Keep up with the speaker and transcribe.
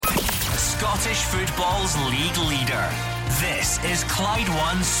Scottish football's league leader. This is Clyde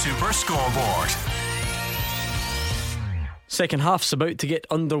One Super Scoreboard. Second half's about to get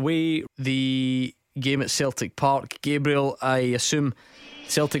underway. The game at Celtic Park. Gabriel, I assume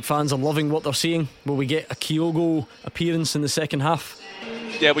Celtic fans are loving what they're seeing. Will we get a Kyogo appearance in the second half?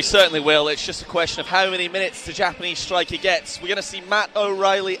 Yeah, we certainly will. It's just a question of how many minutes the Japanese striker gets. We're going to see Matt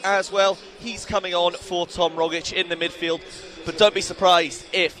O'Reilly as well. He's coming on for Tom Rogic in the midfield. But don't be surprised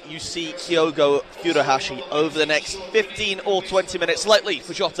if you see Kyogo Furuhashi over the next 15 or 20 minutes, likely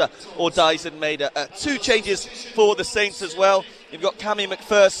for Jota or Dyson Maeda. Two changes for the Saints as well. You've got Cammy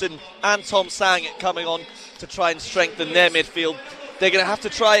McPherson and Tom Sang coming on to try and strengthen their midfield. They're going to have to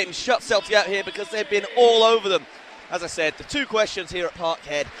try and shut Celtic out here because they've been all over them. As I said, the two questions here at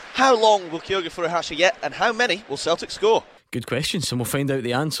Parkhead: how long will Kyogo Furuhashi get, and how many will Celtic score? Good questions, and we'll find out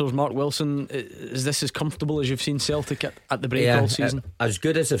the answers. Mark Wilson, is this as comfortable as you've seen Celtic at the break all season? As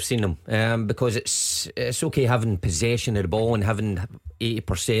good as I've seen them, because it's okay having possession of the ball and having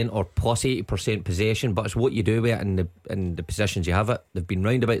 80% or plus 80% possession, but it's what you do with it in the positions you have it. They've been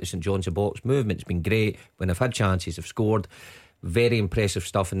round about the St John's box. Movement's been great. When they've had chances, they've scored. Very impressive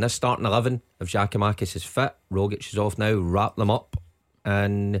stuff. In this starting 11, if Giakoumakis is fit, Rogic is off now, wrap them up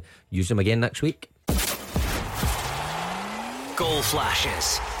and use them again next week. Goal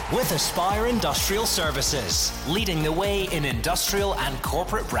flashes with Aspire Industrial Services, leading the way in industrial and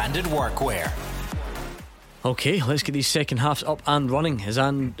corporate branded workwear. Okay, let's get these second halves up and running. As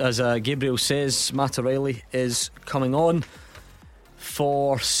Gabriel says, Matt O'Reilly is coming on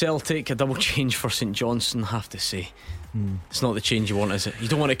for Celtic. A double change for St Johnstone, I have to say. It's not the change you want, is it? You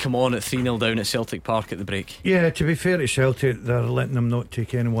don't want to come on at 3-0 down at Celtic Park at the break. Yeah, to be fair to Celtic, they're letting them not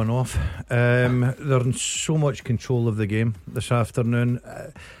take anyone off. They're in so much control of the game this afternoon.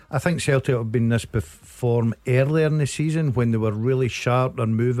 I think Celtic have been in this form earlier in the season when they were really sharp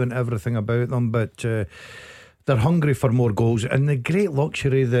and moving everything about them, but they're hungry for more goals. And the great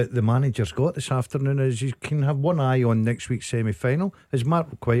luxury that the manager's got this afternoon is you can have one eye on next week's semi-final. As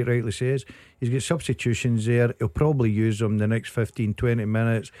Mark quite rightly says, he's got substitutions there. He'll probably use them the next 15-20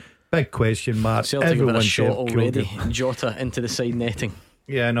 minutes. Big question mark. Celtic have had a shot already. Jota into the side netting.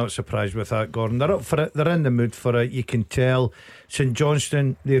 Yeah, not surprised with that, Gordon. They're up for it. They're in the mood for it. You can tell. St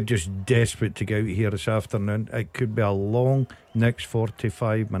Johnstone, they're just desperate to get out here this afternoon. It could be a long next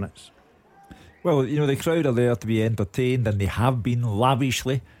 45 minutes. Well, you know, the crowd are there to be entertained, and they have been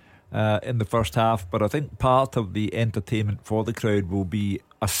lavishly in the first half. But I think part of the entertainment for the crowd will be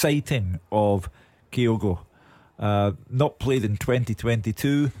a sighting of Kyogo. Not played in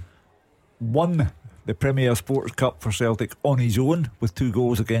 2022, won the Premier Sports Cup for Celtic on his own with 2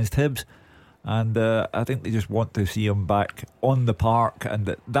 goals against Hibs. And I think they just want to see him back on the park,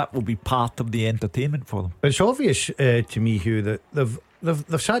 and that will be part of the entertainment for them. It's obvious to me, Hugh, that they've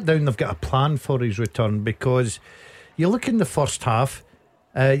sat down, they've got a plan for his return, because you look in the first half,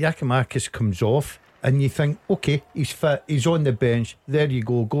 Giakoumakis comes off and you think, okay, he's fit, he's on the bench, there you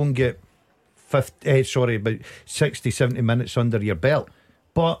go and get about 60-70 minutes under your belt.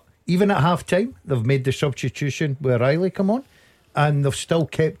 But even at half time, they've made the substitution where Riley come on, and they've still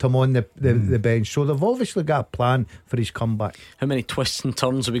kept him on the bench. So they've obviously got a plan for his comeback. How many twists and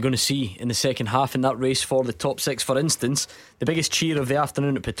turns are we going to see in the second half in that race for the top 6? For instance, the biggest cheer of the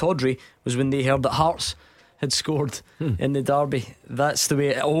afternoon at Pittodrie was when they heard that Hearts had scored in the derby. That's the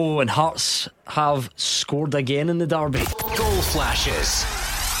way. And Hearts have scored again in the derby. Goal flashes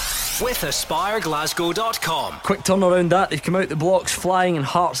with AspireGlasgow.com. Quick turnaround that. They've come out the blocks flying, and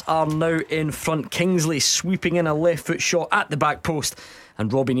Hearts are now in front. Kingsley sweeping in a left foot shot at the back post,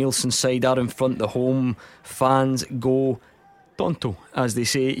 and Robbie Nielsen's side are in front. The home fans go tonto, as they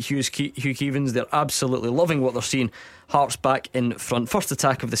say. Hugh Keevins, they're absolutely loving what they're seeing. Hearts back in front. First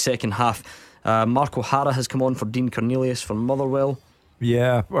attack of the second half. Mark O'Hara has come on for Dean Cornelius from Motherwell.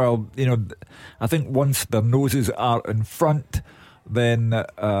 Yeah, well, you know, I think once their noses are in front, then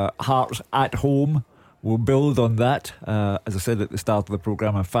Hearts at home will build on that. As I said at the start of the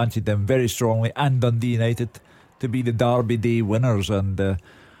programme, I fancied them very strongly, and Dundee United, to be the Derby Day winners. And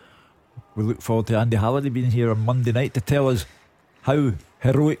we look forward to Andy Halliday being here on Monday night to tell us how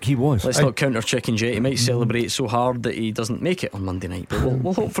heroic he was. Let's not counter chicken jet. He might celebrate so hard that he doesn't make it on Monday night, but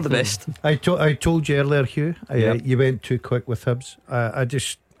we'll hope for the best. I told you earlier, Hugh, you went too quick with Hibs. I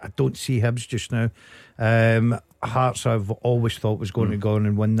don't see Hibs just now. Hearts, I've always thought, was going to go on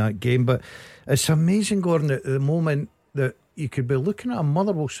and win that game, but it's amazing, Gordon, at the moment that you could be looking at a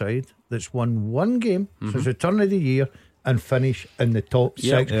Motherwell side that's won one game since the turn of the year and finish in the top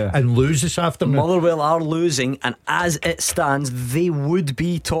 6 and lose this afternoon. Motherwell are losing, and as it stands, they would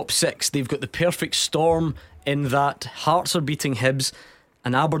be top 6. They've got the perfect storm in that Hearts are beating Hibs,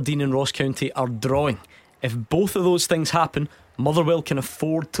 and Aberdeen and Ross County are drawing. If both of those things happen, Motherwell can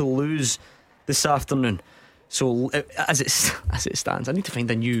afford to lose this afternoon. So as it stands, I need to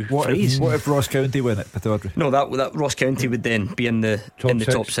find a new phrase. What if Ross County win it, Pittodrie? No, that Ross County would then be in the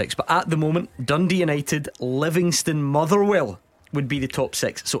top six. But at the moment, Dundee United, Livingston, Motherwell would be the top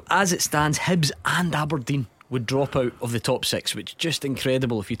six. So as it stands, Hibs and Aberdeen would drop out of the top six, which is just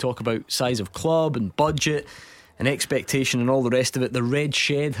incredible if you talk about size of club and budget and expectation and all the rest of it. The red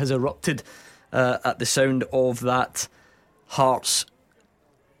shed has erupted at the sound of that Hearts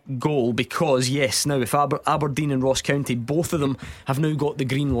goal, because yes, now if Aberdeen and Ross County, both of them have now got the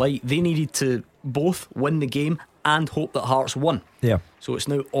green light, they needed to both win the game and hope that Hearts won. Yeah. So it's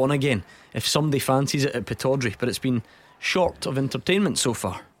now on again if somebody fancies it at Pittodrie, but it's been short of entertainment so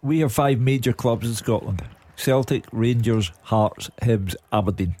far. We have 5 major clubs in Scotland: Celtic, Rangers, Hearts, Hibs,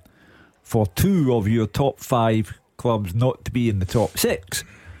 Aberdeen. For 2 of your top 5 clubs not to be in the top 6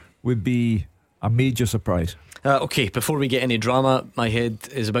 would be a major surprise. Okay, before we get any drama, my head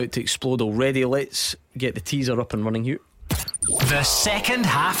is about to explode already. Let's get the teaser up and running, Hugh. The second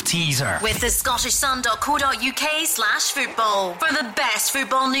half teaser with the scottishsun.co.uk/football for the best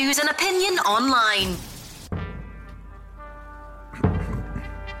football news and opinion online.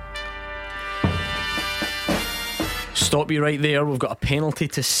 Stop you right there. We've got a penalty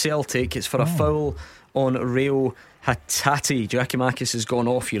to Celtic. It's for a foul on Reo Hatate. Giacomakis has gone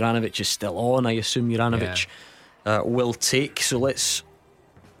off. Juranovic is still on. I assume Juranovic will take. So let's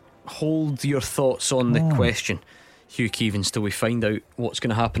hold your thoughts on the question, Hugh Keevins, till we find out what's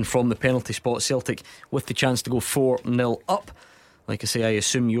going to happen from the penalty spot. Celtic with the chance to go 4-0 up. Like I say, I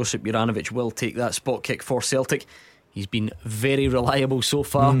assume Josip Juranovic will take that spot kick for Celtic. He's been very reliable so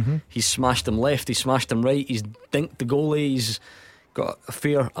far. He's smashed him left, he's smashed him right, he's dinked the goalie. He's got a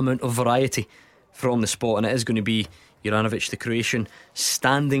fair amount of variety from the spot, and it is going to be Juranovic, the Croatian,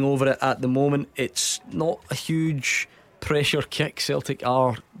 standing over it at the moment. It's not a huge pressure kick. Celtic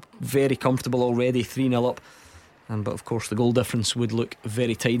are very comfortable already, 3-0 up, but of course the goal difference would look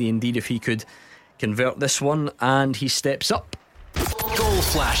very tidy indeed if he could convert this one. And he steps up. Goal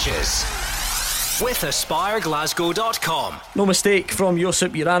flashes with AspireGlasgow.com. No mistake from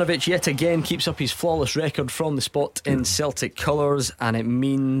Josip Juranovic. Yet again keeps up his flawless record from the spot in Celtic colours, and it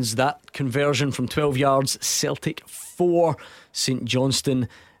means that conversion from 12 yards, Celtic 4, St Johnstone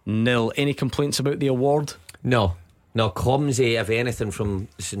 0. Any complaints about the award? No, clumsy if anything from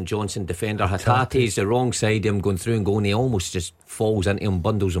St Johnstone defender. Hatate's the wrong side of him, going through and going. He almost just falls into him,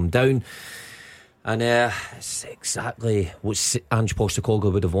 bundles him down. And it's exactly what Ange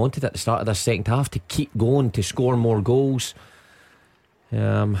Postecoglou would have wanted at the start of the second half, to keep going, to score more goals.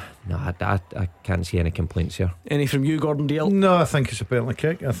 No, I can't see any complaints here. Any from you, Gordon Dale? No, I think it's a penalty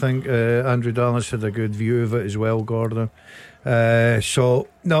kick. I think Andrew Dallas had a good view of it as well, Gordon. So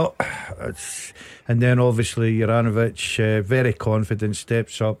no, and then obviously Juranovic, very confident,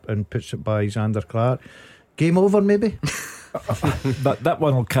 steps up and puts it by Xander Clark. Game over, maybe. that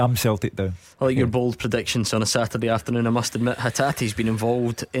one will calm Celtic down. I like your bold predictions on a Saturday afternoon. I must admit, Hatate's been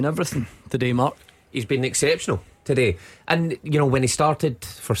involved in everything today, Mark. He's been exceptional today. And you know, when he started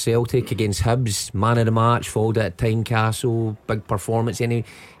for Celtic against Hibs, man of the match, followed at Tynecastle, big performance, and he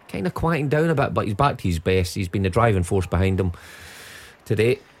kind of quieting down a bit, but he's back to his best. He's been the driving force behind him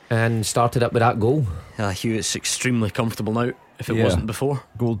today, and started up with that goal. Hugh, it's extremely comfortable now, if it wasn't before.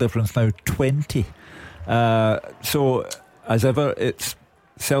 Goal difference now 20. So as ever, it's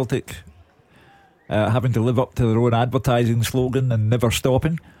Celtic having to live up to their own advertising slogan and never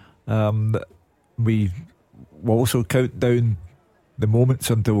stopping. We will also count down the moments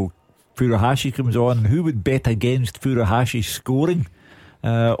until Furuhashi comes on. Who would bet against Furuhashi scoring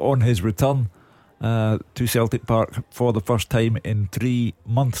on his return to Celtic Park for the first time in 3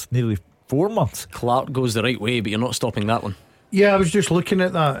 months, nearly 4 months? Clark goes the right way, but you're not stopping that one. Yeah, I was just looking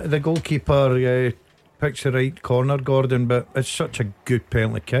at that. The goalkeeper picks the right corner, Gordon, but it's such a good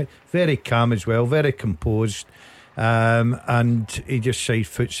penalty kick. Very calm as well, very composed, and he just side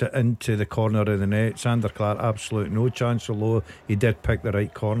foots it into the corner of the net. Xander Clark, absolute no chance, although he did pick the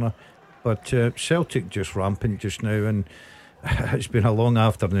right corner. But Celtic just rampant just now, and it's been a long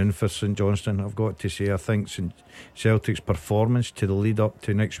afternoon for St Johnstone, I've got to say. I think Celtic's performance to the lead up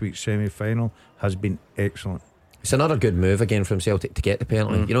to next week's semi-final has been excellent. It's another good move again from Celtic to get the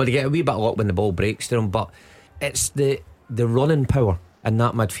penalty. You know, they get a wee bit of luck when the ball breaks to them, but it's the running power in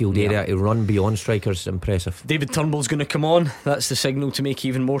that midfield area to run beyond strikers. Impressive. David Turnbull's going to come on. That's the signal to make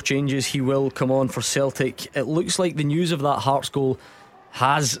even more changes. He will come on for Celtic. It looks like the news of that Hearts goal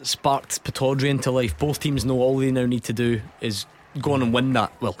has sparked Pittodrie into life. Both teams know all they now need to do is go on and win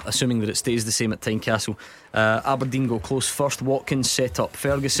that. Well, assuming that it stays the same at Tynecastle. Aberdeen go close first. Watkins set up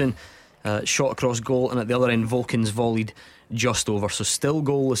Ferguson, shot across goal, and at the other end Volkins volleyed just over. So still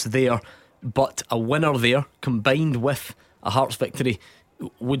goalless there, but a winner there combined with a Hearts victory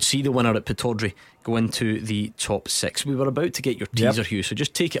would see the winner at Pittodrie go into the top 6. We were about to get your teaser, Hugh, so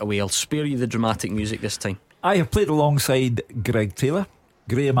just take it away. I'll spare you the dramatic music this time. I have played alongside Greg Taylor,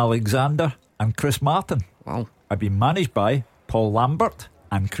 Graham Alexander and Chris Martin. Wow. I've been managed by Paul Lambert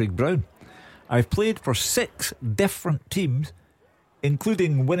and Craig Brown. I've played for 6 different teams,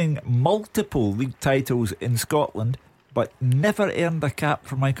 including winning multiple league titles in Scotland, but never earned a cap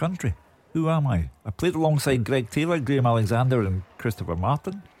for my country. Who am I? I played alongside Greg Taylor, Graham Alexander and Christopher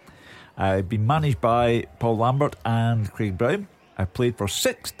Martin. I've been managed by Paul Lambert and Craig Brown. I've played for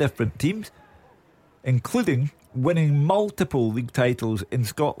 6 different teams, including winning multiple league titles in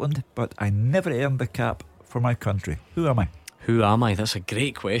Scotland, but I never earned a cap for my country. Who am I? Who am I? That's a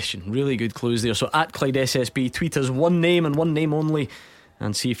great question. Really good clues there. So at Clyde SSB, tweet us one name and one name only,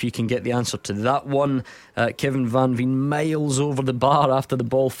 and see if you can get the answer to that one. Kevin Van Veen miles over the bar after the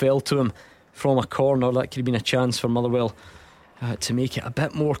ball fell to him from a corner. That could have been a chance for Motherwell to make it a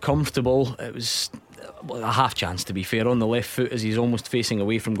bit more comfortable. It was a half chance, to be fair, on the left foot as he's almost facing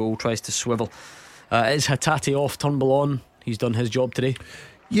away from goal, tries to swivel. Is Hatate off, Turnbull on? He's done his job today.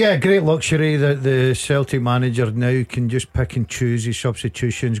 Yeah, great luxury that the Celtic manager now can just pick and choose his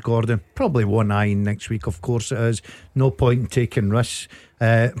substitutions. Gordon, probably one eye next week, of course it is. No point in taking risks.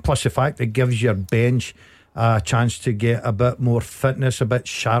 Plus the fact it gives your bench a chance to get a bit more fitness, a bit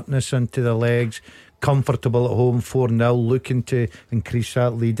sharpness into the legs. Comfortable at home, 4-0, looking to increase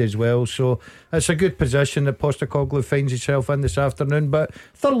that lead as well. So it's a good position that Postecoglou finds himself in this afternoon, but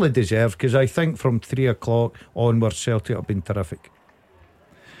thoroughly deserved, because I think from 3 o'clock onwards Celtic have been terrific.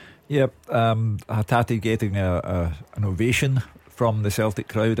 Yep, Hatate getting an ovation from the Celtic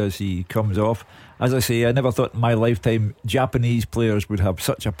crowd as he comes off. As I say, I never thought in my lifetime Japanese players would have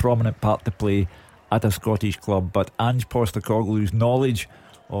such a prominent part to play at a Scottish club, but Ange Postecoglou's knowledge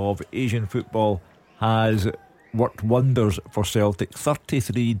of Asian football has worked wonders for Celtic.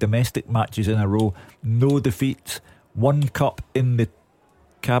 33 domestic matches in a row, no defeats, 1 cup in the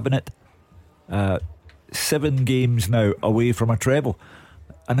cabinet, 7 games now away from a treble.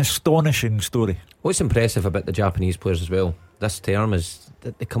 An astonishing story. What's impressive about the Japanese players as well this term is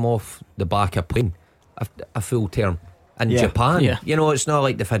that they come off the back of playing a full term in Japan. You know, it's not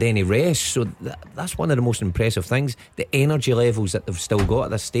like they've had any rest, so that's one of the most impressive things, the energy levels that they've still got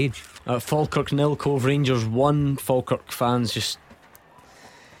at this stage. Falkirk 0, Cove Rangers 1. Falkirk fans just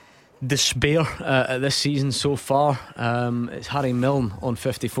despair at this season so far. It's Harry Milne on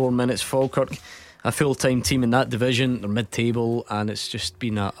 54 minutes. Falkirk, a full-time team in that division, they're mid-table, and it's just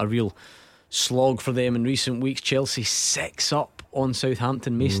been a real slog for them in recent weeks. Chelsea 6 up on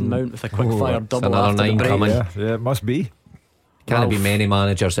Southampton. Mason Mount with a quick-fire double after the break. Coming. Yeah, it must be. Can't be many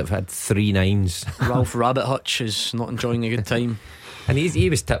managers that have had 3 9s. Ralph Rabbit Hutch is not enjoying a good time. And he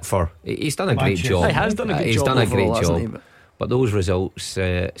was tipped for. He's done a great job. He has done a good job. He's done a great overall, job. But those results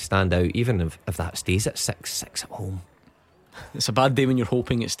stand out, even if that stays at 6 at home. It's a bad day when you're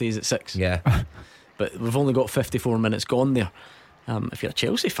hoping it stays at 6. Yeah. But we've only got 54 minutes gone there. If you're a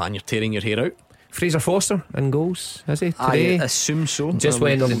Chelsea fan, you're tearing your hair out. Fraser Foster in goals, is he today? I assume so. Just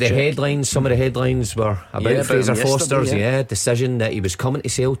when the headlines, some of the headlines were about Fraser Foster's decision that he was coming to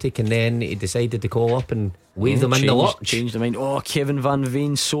Celtic, and then he decided to call up and wave them in the luck. Changed the mind. Kevin Van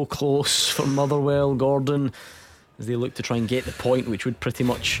Veen so close for Motherwell. Gordon, as they look to try and get the point, which would pretty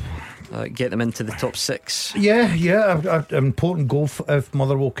much get them into the top 6. Yeah, an important goal if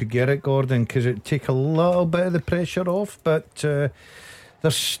Motherwell could get it, Gordon, because it'd take a little bit of the pressure off. But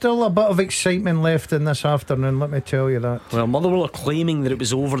there's still a bit of excitement left in this afternoon, let me tell you that. Well, Motherwell are claiming that it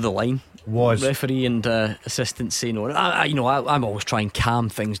was over the line. Was referee and assistant say no. I'm always trying to calm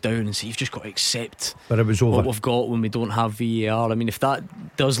things down and say you've just got to accept but it was over. What we've got when we don't have VAR. I mean, if that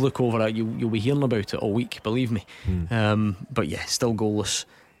does look over, you'll be hearing about it all week, believe me. But yeah, still goalless.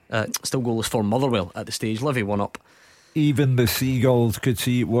 Still goalless for Motherwell at the stage. Livy 1 up. Even the Seagulls could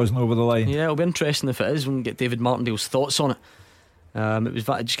see it wasn't over the line. Yeah, it'll be interesting if it is. We'll get David Martindale's thoughts on it. It was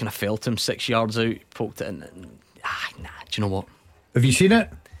that I just kind of felt him 6 yards out, poked it in. Do you know what? Have you seen it?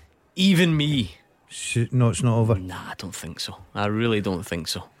 Even me. No, it's not over. Nah, I don't think so. I really don't think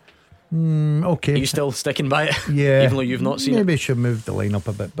so. Okay. Are you still sticking by it? Yeah. Even though you've not seen Maybe should move the line up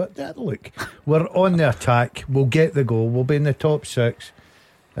a bit. But look, we're on the attack. We'll get the goal. We'll be in the top 6.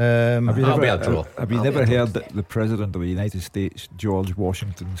 Have you never heard the President of the United States, George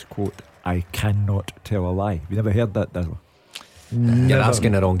Washington's quote, "I cannot tell a lie"? Have you never heard that, Dazzler? You're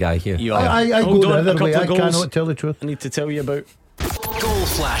asking the wrong guy here. You are. I go the other way. I cannot tell the truth. I need to tell you about. Goal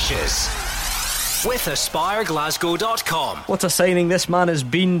flashes with AspireGlasgow.com. What a signing this man has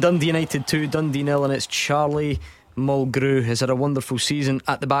been. Dundee United 2, Dundee 0, and it's Charlie Mulgrew. Has had a wonderful season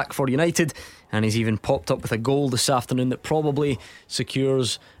at the back for United, and he's even popped up with a goal this afternoon that probably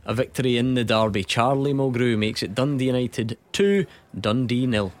secures a victory in the derby. Charlie Mulgrew makes it Dundee United 2, Dundee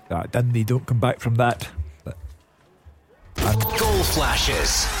 0. Dundee don't come back from that. Goal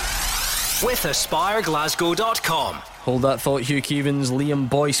flashes with AspireGlasgow.com. Hold that thought, Hugh Keevins. Liam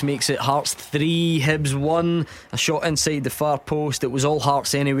Boyce makes it Hearts 3, Hibs 1. A shot inside the far post. It was all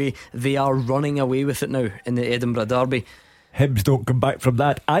Hearts anyway. They are running away with it now in the Edinburgh derby. Hibs don't come back from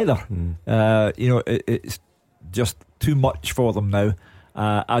that either. It's just too much for them now,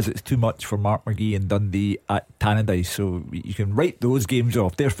 as it's too much for Mark McGee and Dundee at Tannadice. So you can write those games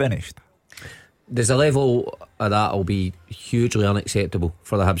off. They're finished. There's a level of that will be hugely unacceptable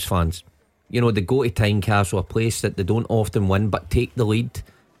for the Hibs fans. You know, they go to Tynecastle, a place that they don't often win, but take the lead,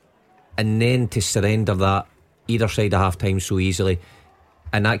 and then to surrender that either side of half time so easily,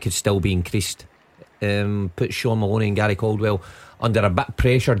 and that could still be increased. Put Sean Maloney and Gary Caldwell under a bit of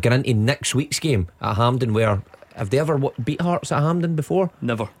pressure going into next week's game at Hampden, where have they ever beat Hearts at Hampden before?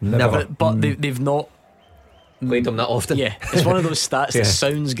 Never. But they've not played them that often. Yeah, it's one of those stats that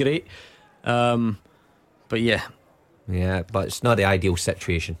sounds great, but yeah, but it's not the ideal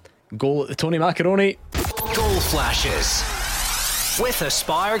situation. Goal at the Tony Macaroni. Goal flashes with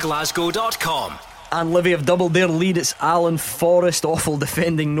AspireGlasgow.com. And Livy have doubled their lead. It's Alan Forrest, awful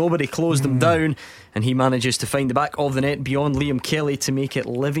defending, nobody closed them down, and he manages to find the back of the net beyond Liam Kelly to make it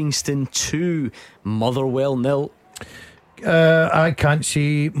Livingston 2, Motherwell 0. I can't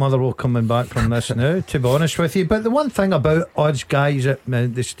see Motherwell coming back from this now, to be honest with you. But the one thing about us guys at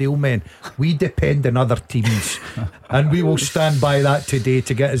the Steelmen, we depend on other teams, and we will stand by that today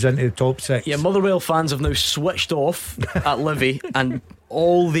to get us into the top 6. Yeah, Motherwell fans have now switched off at Livy, and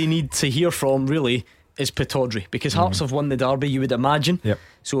all they need to hear from really is Pittodrie, because Hearts have won the derby, you would imagine. Yep.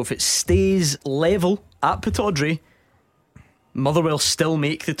 So if it stays level at Pittodrie, Motherwell still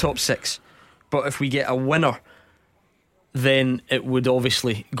make the top 6. But if we get a winner, then it would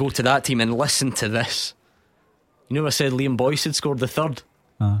obviously go to that team. And listen to this. You know, I said Liam Boyce had scored the third.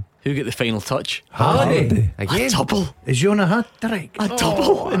 Who got the final touch? Halliday. A double. Is he on a hat-trick? A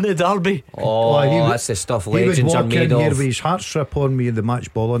double in the derby. That's the stuff legends he would are walk made in here of. with his heart strip on me, the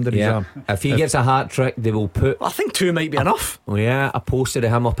match ball under his arm. If he gets a hat trick, they will put I think 2 might be enough. a poster of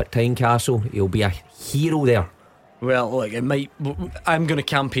him up at Tynecastle. He'll be a hero there. Well, look, it might. I'm going to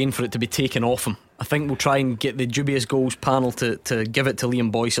campaign for it to be taken off him. I think we'll try and get the dubious goals panel to give it to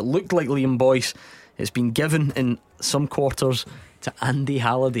Liam Boyce. It looked like Liam Boyce. It's been given in some quarters to Andy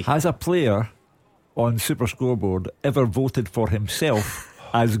Halliday. Has a player on Super Scoreboard ever voted for himself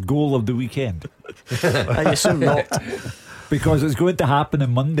as goal of the weekend? I assume not. Because it's going to happen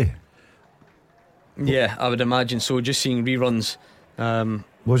on Monday. Yeah, I would imagine so. Just seeing reruns.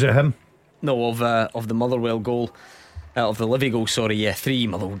 Was it him? No, of the Motherwell goal, of the Livy goal. Sorry, yeah, 3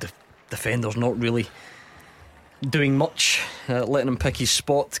 Motherwell defenders not really doing much, letting him pick his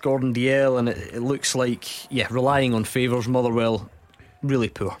spot, Gordon Dalziel, and it looks like relying on favours. Motherwell really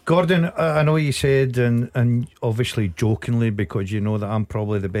poor. Gordon, I know you said, and obviously jokingly, because you know that I'm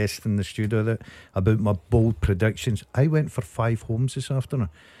probably the best in the studio about my bold predictions. I went for 5 homes this afternoon.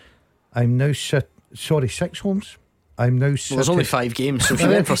 I'm now 6 homes. I'm now Well, there's only 5 games, so if you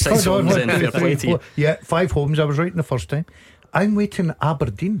went for 6 homes, then fair play to you. Yeah, 5 homes. I was right in the first time. I'm waiting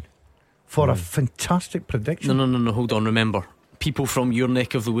Aberdeen for a fantastic prediction. No, hold on. Remember, people from your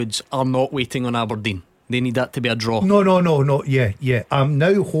neck of the woods are not waiting on Aberdeen. They need that to be a draw. No. Yeah. I'm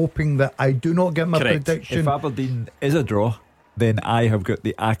now hoping that I do not get my Correct. prediction. If Aberdeen is a draw, then I have got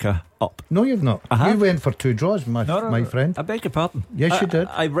the ACCA up. No, you've not. Uh-huh. You went for 2 draws, my friend. I beg your pardon. Yes, you did.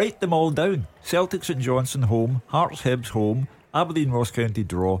 I write them all down. Celtic St Johnstone home, Hearts Hibs home, Aberdeen Ross County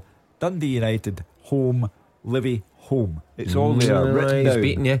draw, Dundee United home, Livy home. It's all there written He's down.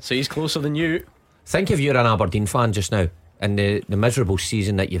 beating you. So he's closer than you. Think if you're an Aberdeen fan just now, and the miserable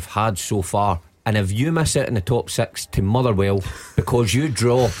season that you've had so far, and if you miss out in the top 6 to Motherwell because you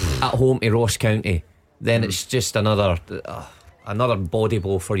draw at home to Ross County, then it's just another body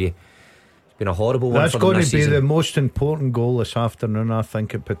blow for you. It's been a horrible one That's for them going this to be season. the most important goal this afternoon, I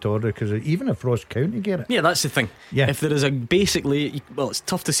think, at Pittodrie, because even if Ross County get it, Yeah, that's the thing. Yeah. If there is it's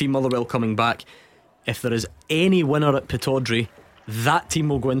tough to see Motherwell coming back. If there is any winner at Pittodrie, that team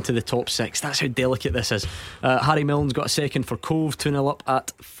will go into the top 6. That's how delicate this is. Harry Milne's got a second for Cove, 2-0 up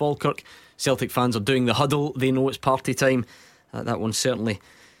at Falkirk. Celtic fans are doing the huddle. They know it's party time. That one certainly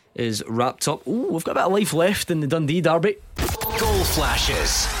is wrapped up. We've got a bit of life left in the Dundee derby. Goal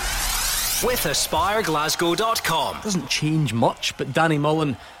flashes with AspireGlasgow.com. Doesn't change much, but Danny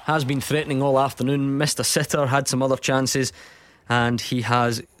Mullen has been threatening all afternoon. Missed a sitter, had some other chances, and he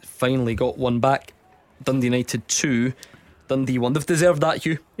has finally got one back. Dundee United 2, Dundee 1. They've deserved that,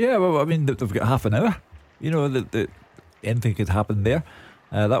 Hugh. Yeah, well, I mean, they've got half an hour. You know, that anything could happen there.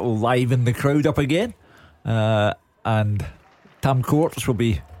 That will liven the crowd up again. And Tam Courts will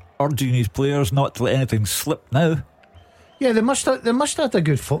be urging his players not to let anything slip now. Yeah, they must have had a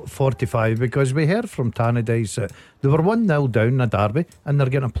good 45, because we heard from Tannadice that they were 1-0 down in a derby and they're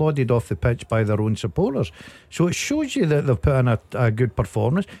getting applauded off the pitch by their own supporters. So it shows you that they've put in a good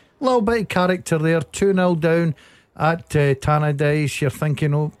performance. A little bit of character there. 2-0 down at Tannadice. You're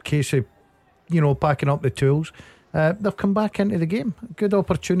thinking, oh, Casey, packing up the tools. They've come back into the game. Good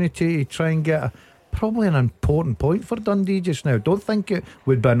opportunity to try and get probably an important point for Dundee just now. Don't think it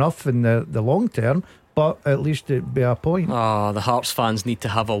would be enough in the long term, but at least it'd be a point. The Hearts fans need to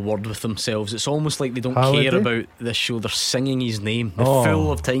have a word with themselves. It's almost like they don't care about this show. They're singing his name. They're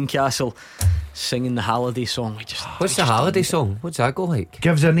full of Tynecastle singing the Halliday song. What's the Halliday song? What's that go like?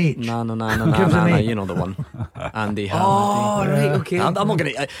 Gives an each. No, Gives an each. you know the one. Andy Halliday. Oh, right, okay. I'm not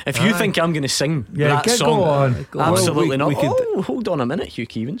gonna. If you think I'm gonna sing that go song, on. absolutely Well, not. Hold on a minute, Hugh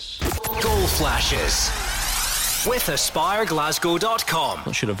Keevins. Goal flashes with AspireGlasgow.com.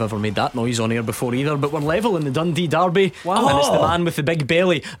 Not sure I've ever made that noise on air before either, but we're level in the Dundee derby. Wow. And it's the man with the big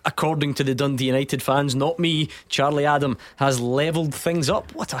belly, according to the Dundee United fans, not me. Charlie Adam has levelled things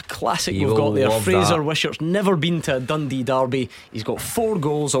up. What a classic we've got there. Fraser Wishart's never been to a Dundee derby. He's got 4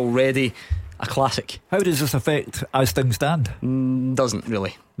 goals already. A classic. How does this affect as things stand? Doesn't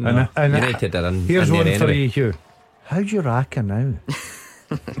really. And United are in. Here's in one there for anyway. you, Hugh. How's your Raka now?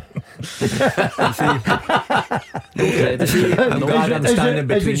 I'm glad I'm standing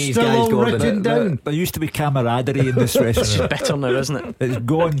between these guys, Gordon. There used to be camaraderie in this restaurant. Better now, isn't it? It's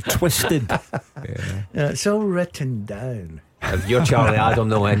gone twisted. It's all written down. If you're Charlie Adam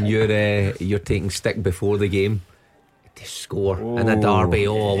though, and you're taking stick before the game to score in a derby,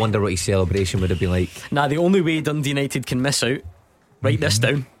 I wonder what his celebration would have been like. Nah, the only way Dundee United can miss out, write this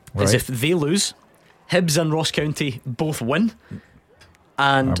down, is if they lose, Hibs and Ross County both win,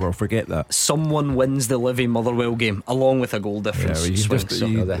 and I will forget that someone wins the Livy Motherwell game along with a goal difference. the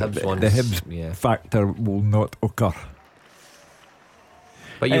Hibs factor will not occur.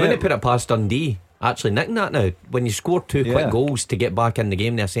 But you wouldn't put it past Dundee actually nicking that now. When you score 2 quick goals to get back in the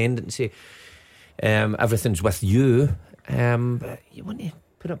game, the ascendancy, everything's with you. You wouldn't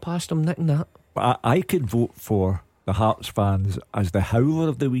put it past them nicking that. But I could vote for the Hearts fans as the howler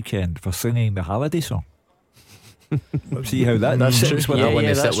of the weekend for singing the Halliday song. See how that sits with That it.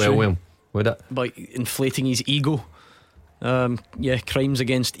 wouldn't sit well with him, would it? By inflating his ego. Crimes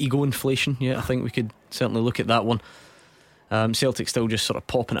against ego inflation. Yeah, I think we could certainly look at that one. Celtic still just sort of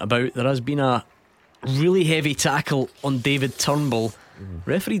popping it about. There has been a really heavy tackle on David Turnbull.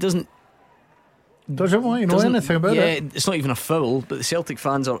 Referee doesn't want you know anything about it. It's not even a foul, but the Celtic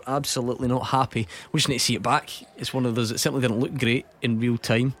fans are absolutely not happy. We just need to see it back. It's one of those that certainly didn't look great in real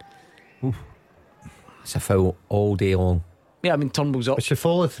time. It's a foul all day long. Yeah, I mean Turnbull's up. It's a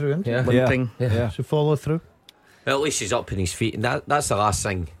follow through, isn't it? Limping. It's a follow through. Well, at least he's up in his feet, and that's the last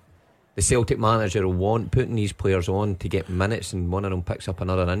thing the Celtic manager will want, putting these players on to get minutes and one of them picks up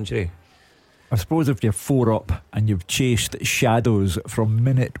another injury. I suppose if you're 4 up and you've chased shadows from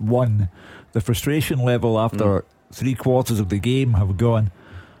minute 1, the frustration level after 3/4 of the game have gone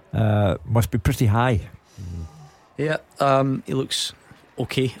must be pretty high. Yeah, he looks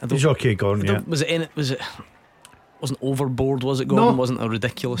okay. He's okay, Gordon. Was it wasn't overboard, was it, Gordon? No. Wasn't a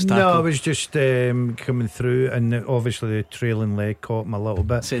ridiculous tackle? No, it was just coming through, and obviously the trailing leg caught him a little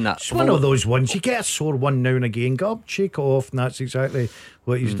bit. Saying that, it's one of those ones you get a sore one now and again. Go up, shake it off, and that's exactly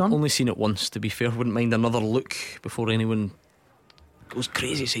what he's done. Only seen it once, to be fair. Wouldn't mind another look before anyone goes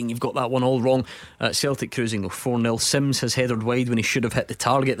crazy saying you've got that one all wrong. Celtic cruising though, 4-0. Sims has headed wide when he should have hit the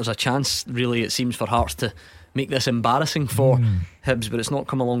target. There's a chance, really, it seems, for Hearts to make this embarrassing for Hibs, but it's not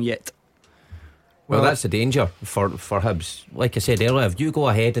come along yet. Well, that's the danger for Hibs. Like I said earlier, if you go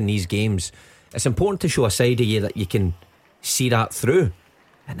ahead in these games, it's important to show a side of you that you can see that through.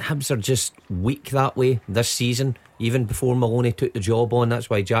 And Hibs are just weak that way this season. Even before Maloney took the job on, that's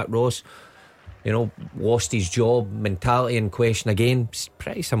why Jack Ross, lost his job. Mentality in question again. It's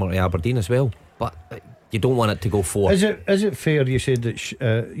pretty similar to Aberdeen as well. But you don't want it to go 4. Is it fair you said that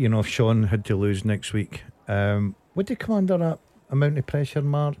if Sean had to lose next week, would he come under that amount of pressure,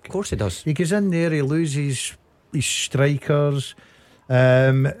 Mark? Of course he does. He goes in there, he loses his strikers.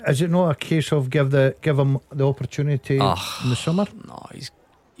 Is it not a case of give him the opportunity in the summer? No,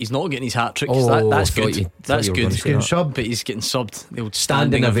 He's not getting his hat trick. Oh, that's thought good. you- That's thought you were good. gonna He's getting say subbed. But he's getting subbed. The old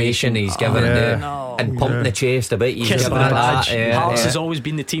standing ovation he's given yeah. and pumping the chest a bit. He's Kiss the given it badge. that. Yeah, Hearts yeah. has always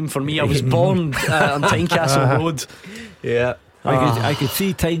been the team for me. I was born on Tynecastle Road. Yeah. I could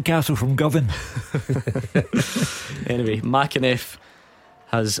see Tynecastle from Govan. Anyway, McAneff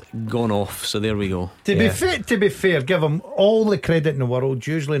has gone off, so there we go. To be fair, give him all the credit in the world.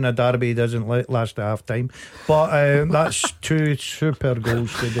 Usually in a derby, he doesn't last at half time, but that's 2 super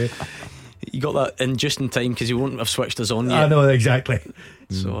goals today. You got that in just in time because you wouldn't have switched us on yet. I know exactly.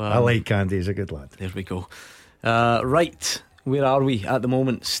 So I like Andy. He's a good lad. there we go. Right, where are we at the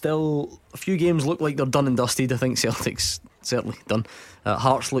moment? Still, a few games look like they're done and dusted. I think Celtic's certainly done.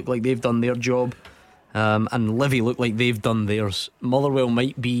 Hearts look like they've done their job, and Livy look like they've done theirs. Motherwell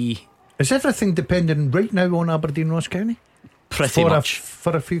might be Is everything depending right now on Aberdeen Ross County pretty much.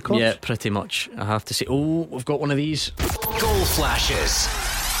 for a few calls? Yeah, pretty much. I have to say. Oh, we've got one of these. Goal flashes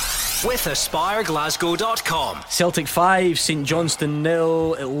with AspireGlasgow.com. Celtic 5, St Johnstone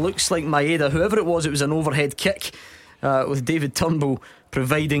 0. It looks like Maeda, whoever it was an overhead kick, with David Turnbull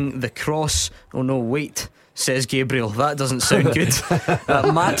providing the cross. Oh no, wait, says Gabriel, that doesn't sound good.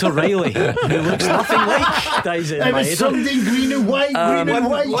 Matt O'Reilly, who looks nothing like Daisen It was Maeda. something green and white,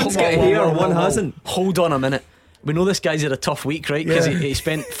 One's got hair, one hasn't. Hold on a minute. We know this guy's had a tough week, right? Because he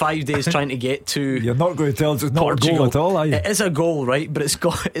spent 5 days trying to get to You're not going to tell us it's not Portugal. a goal at all, are you? It is a goal, right? But it's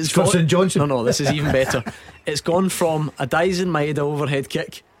for gone. St Johnstone. No, this is even better. It's gone from a Daisen Maeda overhead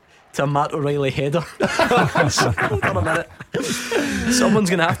kick to a Matt O'Reilly header. Hold on a minute.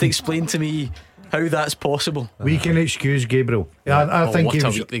 Someone's going to have to explain to me how that's possible. We can excuse Gabriel. I Oh, think what he a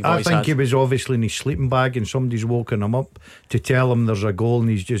was. week the I boys think had. he was obviously in his sleeping bag, and somebody's woken him up to tell him there's a goal, and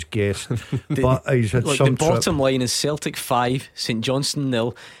he's just guessed. But he's had Look, some the bottom line is Celtic 5, St Johnstone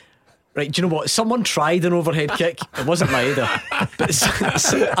 0. Right, do you know what? Someone tried an overhead kick. It wasn't Maeda, but it's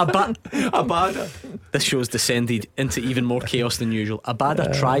Abada. This show's descended into even more chaos than usual.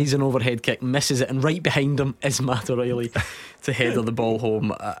 Abada tries an overhead kick, misses it, and right behind him is Matt O'Reilly to header the ball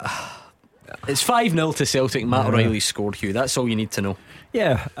home. It's 5-0 to Celtic. Matt O'Reilly scored, Hugh. That's all you need to know.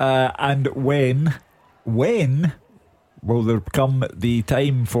 Yeah, and when will there come the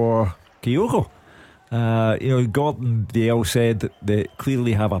time for Kyogo? Gordon Dale said that they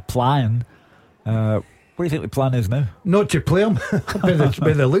clearly have a plan. What do you think the plan is now? not to play him.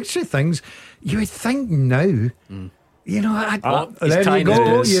 by the looks of things, you would think now. You know, he's there you trying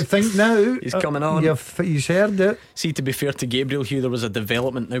go. his- You think now He's coming on. You've heard it. See, to be fair to Gabriel, Hugh, there was a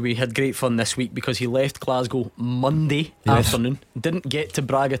development. Now, we had great fun this week because he left Glasgow Monday afternoon, didn't get to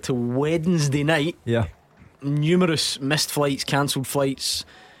Braga till Wednesday night. Yeah. Numerous missed flights, cancelled flights,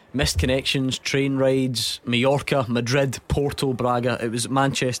 missed connections, train rides, Mallorca, Madrid, Porto, Braga. It was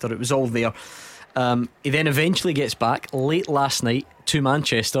Manchester, it was all there. He then eventually gets back late last night to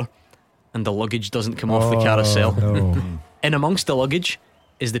Manchester, and the luggage doesn't come off the carousel. No. In amongst the luggage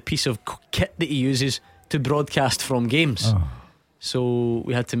is the piece of kit that he uses to broadcast from games. So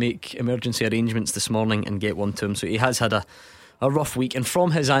we had to make emergency arrangements this morning and get one to him. So he has had a rough week, and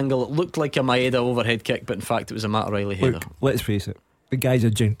from his angle it looked like a Maeda overhead kick, but in fact it was a Matt O'Reilly header. Look, let's face it, the guy's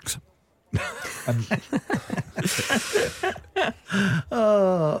a jinx.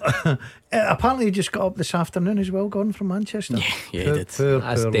 Apparently he just got up this afternoon as well, gone from Manchester. Yeah, he Poor- did. poor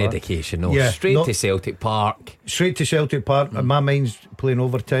That's lad. dedication. No, Yeah, straight not- to Celtic Park. Straight to Celtic Park. My mind's playing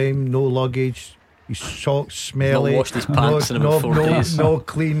overtime. No luggage. His socks smelly. Not washed his pants in about 4 days. No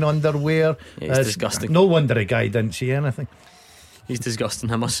clean underwear. Yeah, it's disgusting. No wonder a guy didn't see anything. He's disgusting,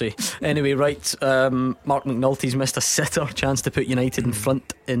 I must say. Anyway, right, Mark McNulty's missed a sitter, chance to put United in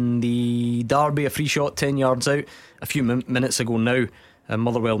front in the derby. A free shot 10 yards out a few minutes ago now.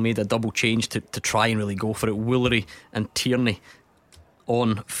 Motherwell made a double change to try and really go for it. Woolery and Tierney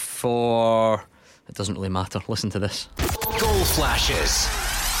on for... It doesn't really matter. Listen to this. Goal flashes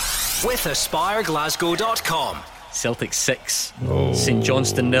with AspireGlasgow.com. Celtic 6, St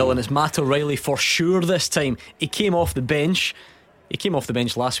Johnstone 0, and it's Matt O'Reilly for sure this time. He came off the bench. He came off the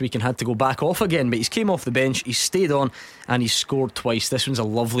bench last week and had to go back off again, but he's came off the bench, he's stayed on, and he's scored twice. This one's a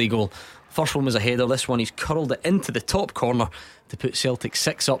lovely goal. First one was a header. This one he's curled it into the top corner to put Celtic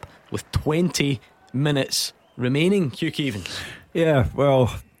 6 up with 20 minutes remaining. Hugh Keevins. Yeah,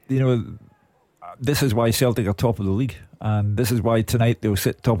 well, this is why Celtic are top of the league, and this is why tonight they'll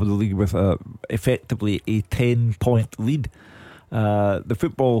sit top of the league with effectively a 10-point lead. The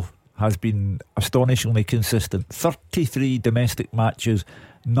football has been astonishingly consistent. 33 domestic matches,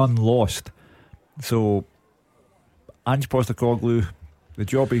 none lost. So Ange Postecoglou, the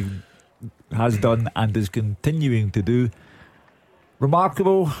job he has done and is continuing to do,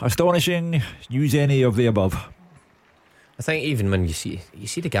 remarkable, astonishing, use any of the above. I think even when you see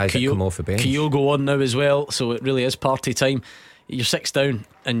the guys that come off the bench. Kyogo on now as well, so it really is party time. You're 6 down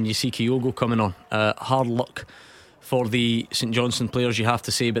and you see Kyogo coming on. Hard luck for the St Johnstone players, you have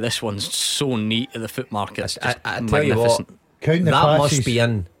to say, but this one's so neat at the foot market. I tell you what, Count the that passes. must be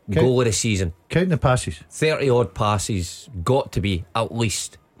in goal of the season. Count the passes. 30 odd passes got to be at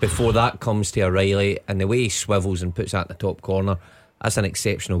least before that comes to O'Reilly, and the way he swivels and puts that in the top corner, that's an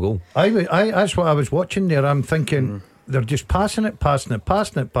exceptional goal. That's what I was watching there. I'm thinking they're just passing it. Comes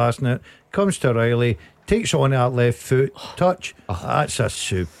to O'Reilly, takes on that left foot, touch. That's a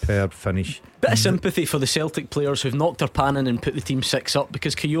superb finish. Bit of sympathy for the Celtic players who've knocked their pan in and put the team 6 up,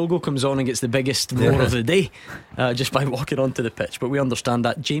 because Kyogo comes on and gets the biggest roar of the day just by walking onto the pitch. But we understand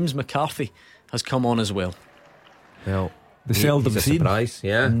that. James McCarthy has come on as well. Well, the seldom he's a seen. surprise,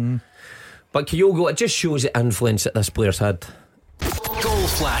 yeah. But Kyogo, it just shows the influence that this player's had. Goal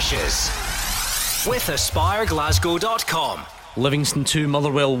flashes with AspireGlasgow.com. Livingston 2,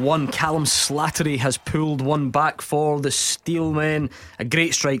 Motherwell 1. Callum Slattery has pulled one back for the Steelmen. A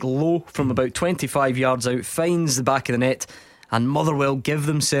great strike low from about 25 yards out, finds the back of the net, and Motherwell give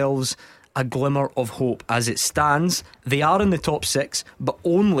themselves a glimmer of hope. As it stands, they are in the top 6, but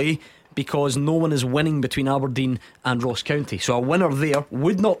only because no one is winning between Aberdeen and Ross County. So a winner there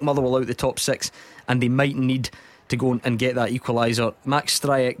would knock Motherwell out the top 6, and they might need to go and get that equaliser. Max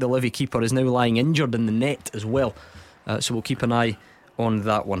Stryek, the Livy keeper, is now lying injured in the net as well. So we'll keep an eye on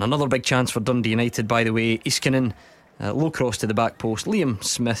that one. Another big chance for Dundee United, by the way. Iskanen, low cross to the back post. Liam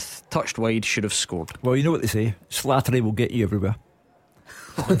Smith touched wide, should have scored. Well, you know what they say, Slattery will get you everywhere.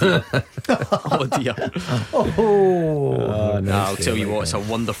 Oh dear. Oh dear. I'll tell you what, it's a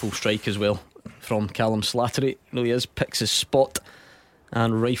wonderful strike as well from Callum Slattery. It really is. Picks his spot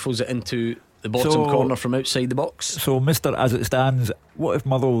and rifles it into the bottom corner from outside the box. So, Mr. As it stands, what if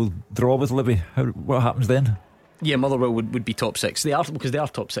Motherwell draw with Livy? What happens then? Yeah, Motherwell would be top 6. They are, because they are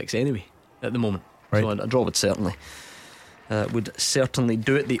top 6 anyway at the moment. Right. So a draw would certainly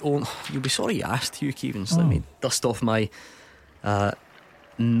do it. You'll be sorry you asked, Hugh Keevins. Let me dust off my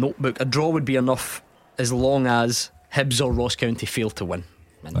notebook. A draw would be enough as long as Hibs or Ross County fail to win.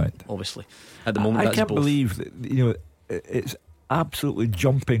 And right. Obviously, at the moment, I can't believe that, it's absolutely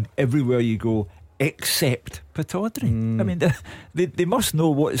jumping everywhere you go, except Pittodrie. I mean, they must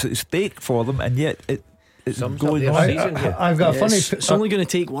know what's at stake for them, and yet it's going on. I've got a funny. It's only going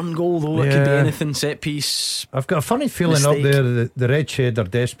to take one goal, though. It could be anything, set piece. I've got a funny feeling up there. The Red Shed are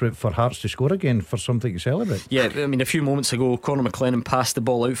desperate for Hearts to score again, for something to celebrate. Yeah, I mean, a few moments ago, Conor McLennan passed the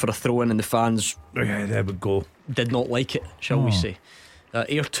ball out for a throw-in, and the fans, there we go, did not like it, shall we say.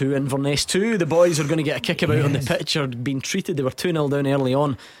 Ayr 2, Inverness 2. The boys are going to get a kick about on the pitch. Are being treated. They were 2-0 down early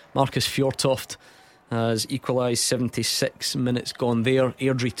on. Marcus Fjortoft has equalised. 76 minutes gone there.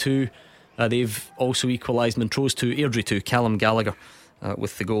 Airdrie 2. They've also equalised. Montrose 2, Airdrie 2. Callum Gallagher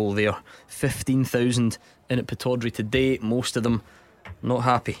with the goal there. 15,000 in at Pittodrie today. Most of them not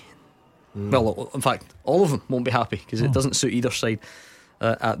happy. Well, in fact, all of them won't be happy, because it doesn't suit either side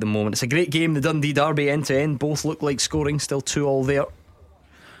at the moment. It's a great game, the Dundee derby, end to end. Both look like scoring. Still 2-2 there.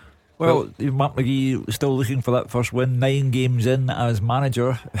 Well, Mark McGee still looking for that first win. 9 games in as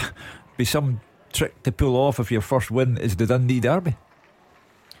manager. Be some trick to pull off if your first win is the Dundee derby.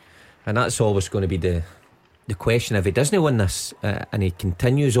 And that's always going to be the question. If he doesn't win this and he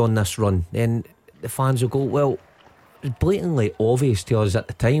continues on this run, then the fans will go, well, it was blatantly obvious to us at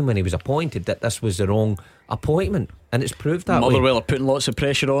the time when he was appointed that this was the wrong appointment, and it's proved that Motherwell way. are putting lots of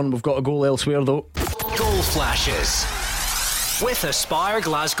pressure on. We've got a goal elsewhere, though. Goal flashes with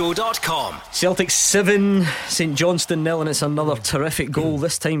AspireGlasgow.com. Celtic 7, St Johnstone 0, and it's another terrific goal,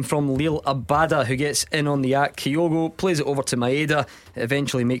 this time from Leal Abada, who gets in on the act. Kyogo plays it over to Maeda. It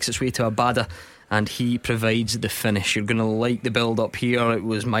eventually makes its way to Abada, and he provides the finish. You're going to like the build up here. It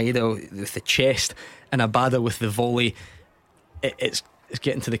was Maeda with the chest and Abada with the volley. It's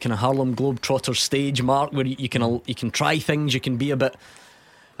getting to the kind of Harlem Globetrotters stage, Mark, where you can try things, you can be a bit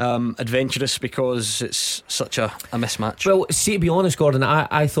adventurous, because it's such a mismatch. Well, see, to be honest, Gordon,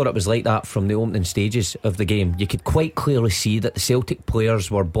 I thought it was like that from the opening stages of the game. You could quite clearly see that the Celtic players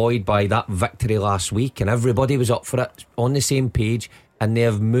were buoyed by that victory last week, and everybody was up for it, on the same page, and they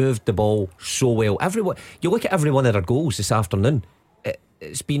have moved the ball so well. You look at every one of their goals this afternoon,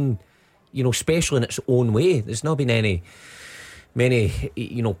 it's been, special in its own way. There's not been many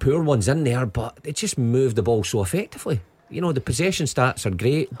poor ones in there, but they just moved the ball so effectively. The possession stats are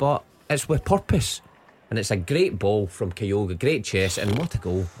great, but it's with purpose. And it's a great ball from Kyogo, great chest, and what a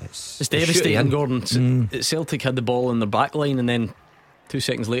goal. It's devastating, Gordon. Celtic had the ball in their back line, and then 2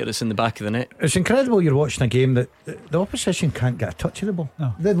 seconds later it's in the back of the net. It's incredible. You're watching a game that the opposition can't get a touch of the ball.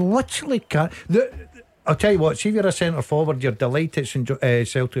 No. They literally can't. I'll tell you what, see if you're a centre forward, you're delighted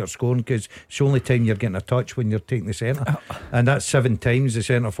Celtic are scoring because it's the only time you're getting a touch when you're taking the centre, and that's 7 times the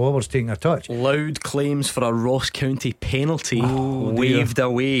centre forward's taking a touch. Loud claims for a Ross County penalty waved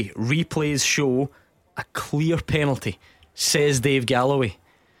away. Replays show a clear penalty, says Dave Galloway.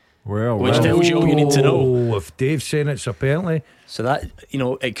 Which tells you all you need to know. If Dave's saying it's a penalty, so that, you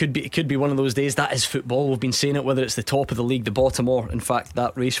know, it could be one of those days. That is football. We've been saying it, whether it's the top of the league, the bottom, or in fact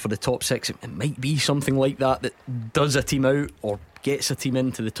that race for the top 6. It might be something like that does a team out or gets a team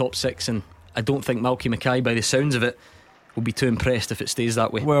into the top 6. And I don't think Malky Mackay, by the sounds of it, will be too impressed if it stays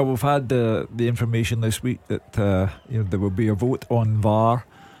that way. Well, we've had the information this week that there will be a vote on VAR,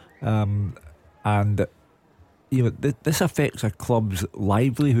 and this affects a club's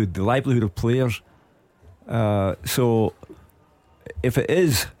livelihood, the livelihood of players. So if it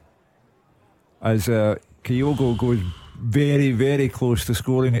is, as Kyogo goes very, very close to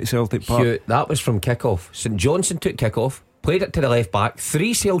scoring at Celtic Park. Hugh, that was from kick-off. St Johnstone took kick-off, played it to the left back,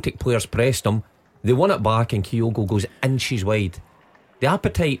 3 Celtic players pressed him, they won it back, and Kyogo goes inches wide. The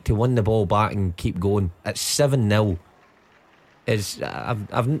appetite to win the ball back and keep going at 7-0 is,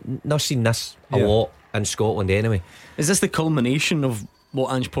 I've not seen this a lot in Scotland anyway. Is this the culmination of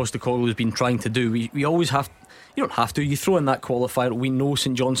what Ange Postecoglou has been trying to do? We always have, you don't have to, you throw in that qualifier. We know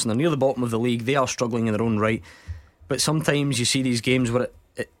St Johnstone are near the bottom of the league, they are struggling in their own right, but sometimes you see these games where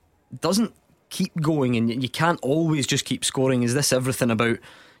it doesn't keep going, and you can't always just keep scoring. Is this everything about,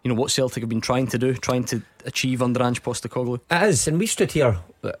 you know, what Celtic have been trying to do, trying to achieve under Ange Postecoglou? It is, and we stood here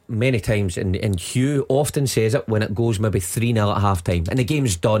many times, and Hugh often says it when it goes maybe 3-0 at half time and the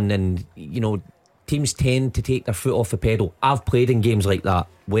game's done, and you know, teams tend to take their foot off the pedal. I've played in games like that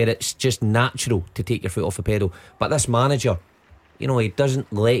where it's just natural to take your foot off the pedal, but this manager, you know, he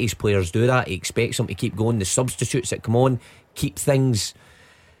doesn't let his players do that. He expects them to keep going. The substitutes that come on keep things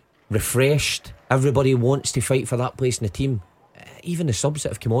refreshed. Everybody wants to fight for that place in the team. Even the subs that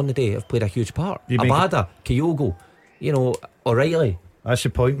have come on today have played a huge part. Abada, Kyogo, you know, O'Reilly. That's the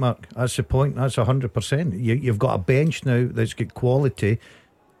point, Mark. That's the point. That's 100%. You've got a bench now that's got quality.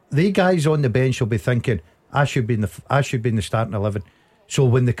 The guys on the bench will be thinking, I should be in the starting 11. So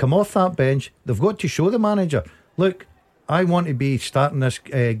when they come off that bench, they've got to show the manager, look, I want to be starting this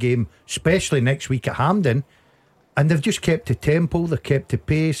game, especially next week at Hampden. And they've just kept the tempo, they've kept the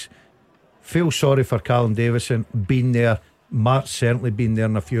pace. Feel sorry for Callum Davison, been there. Mark's certainly been there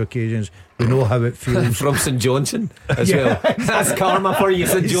on a few occasions. We know how it feels. From St Johnstone as well. That's karma for you,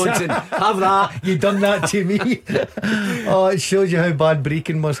 St Johnstone. Have that. You done that to me. Oh, it shows you how bad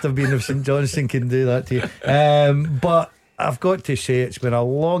Brecon must have been if St Johnstone can do that to you. But I've got to say, it's been a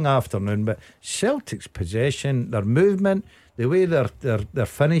long afternoon. But Celtic's possession, their movement, the way they're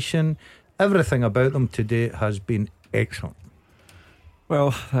finishing, everything about them today has been excellent.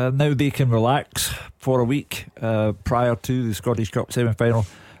 Well, now they can relax for a week prior to the Scottish Cup semi-final.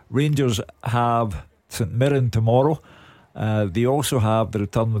 Rangers have St Mirren tomorrow. They also have the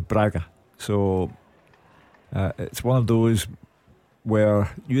return with Braga. So it's one of those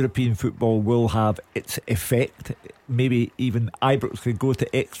where European football will have its effect. Maybe even Ibrox could go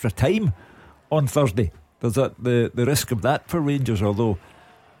to extra time on Thursday. There's the risk of that for Rangers, although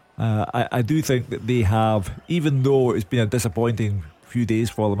I do think that they have, even though it's been a disappointing few days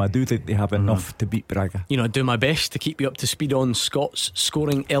for them, I do think they have enough to beat Braga. You know, I do my best to keep you up to speed on Scott's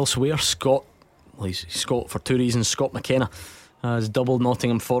scoring elsewhere. He's Scott for 2 reasons. Scott McKenna has doubled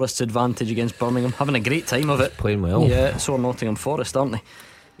Nottingham Forest's advantage against Birmingham, having a great time of it. Playing well. Yeah, so are Nottingham Forest, aren't they?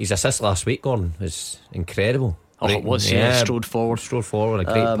 His assist last week, Gordon, was incredible. Oh, it was, yeah. Strode forward, a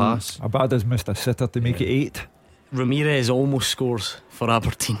great pass. Abada's missed a sitter to make it 8. Ramirez almost scores for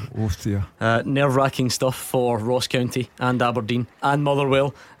Aberdeen. Oh dear. Nerve-wracking stuff for Ross County and Aberdeen and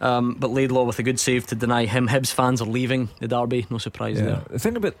Motherwell, but Laidlaw with a good save to deny him. Hibs fans are leaving the derby, no surprise there. The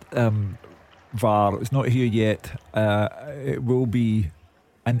thing about VAR, it's not here yet. It will be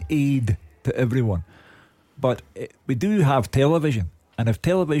an aid to everyone, but we do have television, and if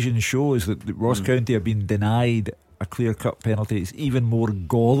television shows that Ross County have been denied a clear-cut penalty, it's even more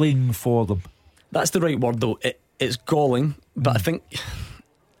galling for them. That's the right word though. It's galling, but I think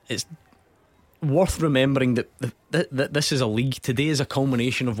it's worth remembering that this is a league. Today is a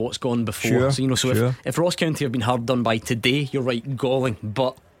culmination of what's gone before. Sure, so if Ross County have been hard done by today, you're right, galling,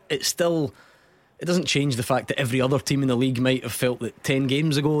 but it doesn't change the fact that every other team in the league might have felt that 10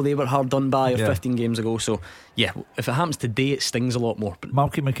 games ago they were hard done by, or 15 games ago. So yeah, if it happens today, it stings a lot more. But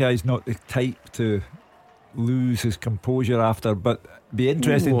Malky Mackay's not the type to lose his composure after, but be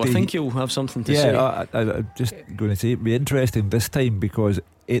interesting. I think you'll have something to say. I'm just going to say it'd be interesting this time because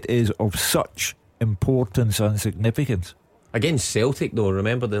it is of such importance and significance. Against Celtic though,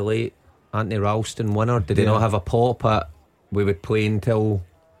 remember the late Anthony Ralston winner? Did he not have a pop at we would play until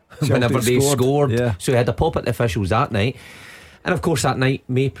Celtic whenever they scored? Yeah. So he had a pop at the officials that night. And of course that night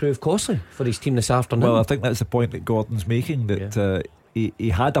may prove costly for his team this afternoon. Well, I think that's the point that Gordon's making, that he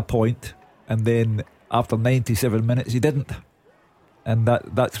had a point, and then after 97 minutes he didn't, and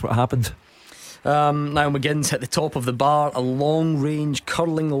that's what happens. Now McGinn's hit the top of the bar, a long range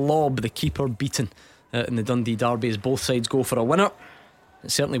curling lob, the keeper beaten in the Dundee derby as both sides go for a winner. It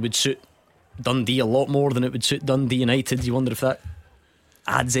certainly would suit Dundee a lot more than it would suit Dundee United. You wonder if that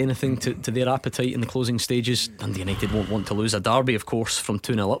adds anything to their appetite in the closing stages. Dundee United won't want to lose a derby, of course, from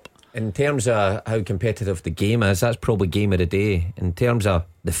 2-0 up. In terms of how competitive the game is, that's probably game of the day. In terms of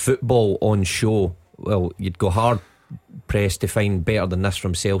the football on show, well, you'd go hard pressed to find better than this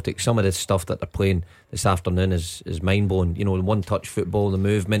from Celtic. Some of the stuff that they're playing this afternoon is mind-blowing. You know, the one-touch football, the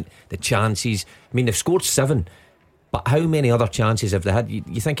movement, the chances. I mean, they've scored 7, but how many other chances have they had?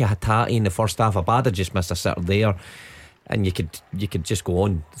 You think of Hattati in the first half. Abada just missed a sitter there, and you could just go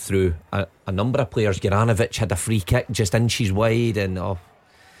on through a number of players. Juranovic had a free kick just inches wide, and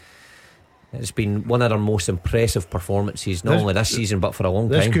it's been one of their most impressive performances, not only this season but for a long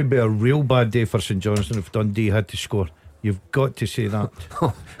time. This could be a real bad day for St Johnstone if Dundee had to score. You've got to say that.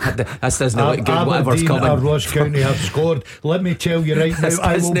 This doesn't look good. Whatever's coming. Aberdeen or Ross County have scored. Let me tell you right now,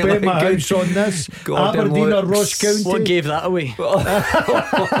 I will bet my house on this. Aberdeen or Ross County. What gave that away?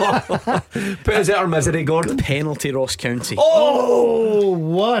 Put us out our misery, Gordon. Penalty, Ross County. Oh,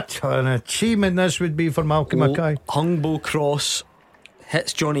 what an achievement this would be for Malcolm Mackay. Hungbo cross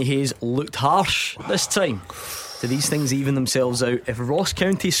hits Johnny Hayes, looked harsh this time. Do these things even themselves out? If Ross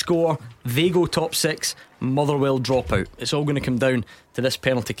County score, they go top 6, Motherwell drop out. It's all going to come down to this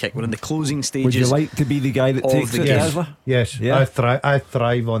penalty kick. We're in the closing stages. Would you like to be the guy that takes it? Yes, yeah. I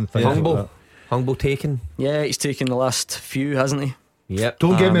thrive on things like that. Hungbo taken. Yeah, he's taken the last few, hasn't he? Yep.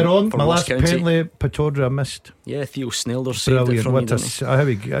 Don't get me wrong, my last County. penalty, Pittodrie missed. Yeah, Theo Snelder saved it Brilliant. from What me, how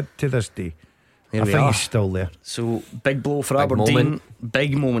we get to this day. There I we think are. he's still there. So big blow for Big Aberdeen. moment.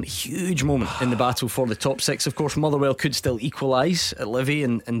 Big moment, huge moment in the battle for the top 6. Of course, Motherwell could still equalise at Livy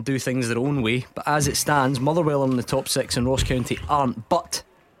and do things their own way, but as it stands, Motherwell are in the top 6 and Ross County aren't. But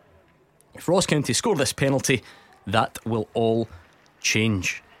if Ross County score this penalty, that will all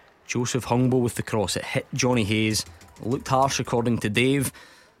change. Joseph Hungbo with the cross. It hit Johnny Hayes. It looked harsh according to Dave,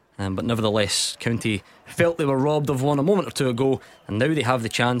 but nevertheless County felt they were robbed of one a moment or two ago, and now they have the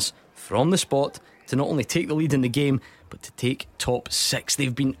chance from the spot to not only take the lead in the game but to take top 6.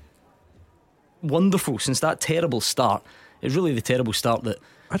 They've been wonderful since that terrible start. It's really the terrible start that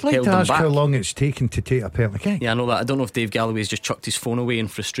I'd like held to them ask back. how long it's taken to take a penalty kick. Yeah, I know that. I don't know if Dave Galloway's just chucked his phone away in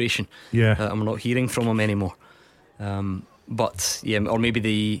frustration. Yeah. And we're not hearing from him anymore. But yeah, or maybe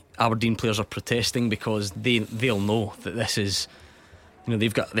the Aberdeen players are protesting because they'll know that this is, you know,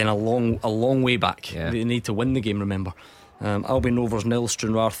 they've got then a long way back. Yeah. They need to win the game, remember. Albion Rovers 0,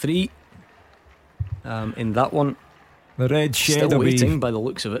 Stranraer 3. In that one, The Red Shed still will waiting be. by the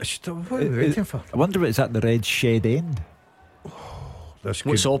looks of it. What are we waiting for? I wonder if it's at the Red Shed end. This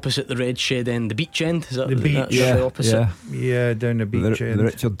What's could, opposite the Red Shed end? The beach end? Is that The beach. that's Yeah, the opposite? yeah, down the beach The end.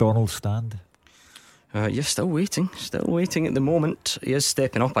 Richard Donald stand. You're still waiting at the moment. He is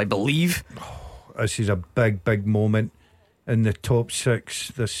stepping up, I believe. This is a big moment in the top 6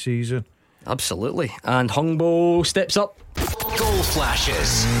 this season. Absolutely. And Hungbo steps up. Goal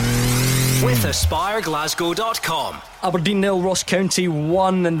flashes with AspireGlasgow.com. Aberdeen 0, Ross County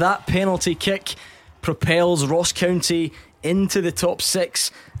 1, and that penalty kick propels Ross County into the top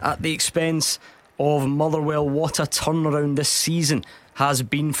 6 at the expense of Motherwell. What a turnaround this season has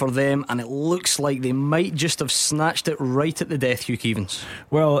been for them, and it looks like they might just have snatched it right at the death, Hugh Keevins.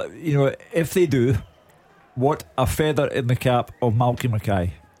 Well, you know, if they do, what a feather in the cap of Malcolm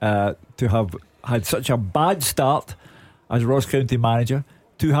Mackay to have had such a bad start as Ross County manager,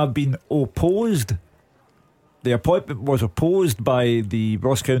 to have been opposed. The appointment was opposed by the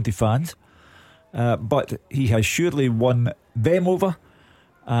Ross County fans, but he has surely won them over.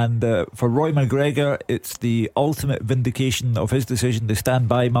 And for Roy McGregor, it's the ultimate vindication of his decision to stand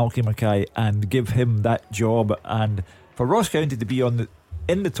by Malcolm Mackay and give him that job. And for Ross County to be in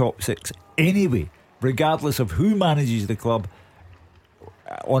the top 6 anyway, regardless of who manages the club,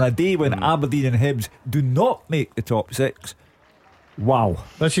 on a day when Aberdeen and Hibs do not make the top 6. Wow.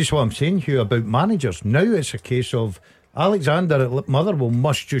 This is what I'm saying, Hugh, about managers. Now it's a case of Alexander at Motherwell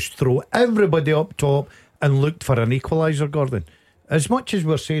must just throw everybody up top and look for an equaliser, Gordon. As much as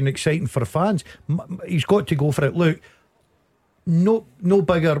we're saying exciting for fans, he's got to go for it. Look, no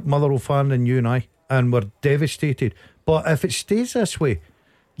bigger Motherwell fan than you and I, and we're devastated. But if it stays this way,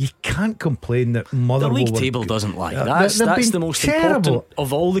 you can't complain that The Motherwell league were- table doesn't lie. They've That's been the most terrible. important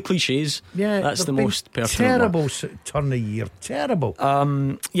of all the cliches. Yeah, that's the they've been most pertinent terrible one. turn of year. Terrible.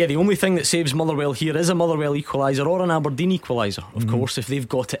 Yeah, the only thing that saves Motherwell here is a Motherwell equaliser or an Aberdeen equaliser, of course, if they've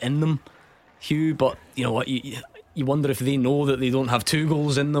got it in them, Hugh. But you know what, you wonder if they know that they don't have 2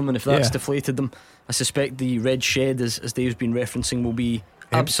 goals in them, and if that's deflated them. I suspect the red shed, as Dave's been referencing, will be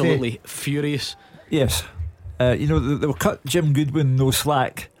absolutely furious. Yes. They'll cut Jim Goodwin no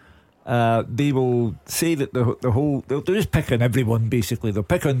slack. They will say that the whole, they'll just pick on everyone basically. They'll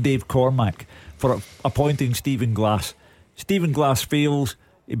pick on Dave Cormack for appointing Stephen Glass. Stephen Glass fails,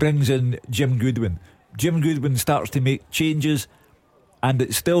 he brings in Jim Goodwin. Jim Goodwin starts to make changes, and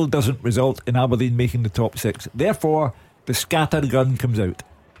it still doesn't result in Aberdeen making the top 6. Therefore, the scattergun comes out.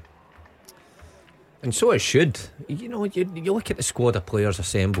 And so it should. You look at the squad of players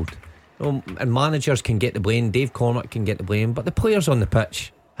assembled, and managers can get the blame, Dave Cormack can get the blame, but the players on the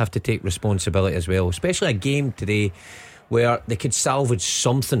pitch have to take responsibility as well. Especially a game today where they could salvage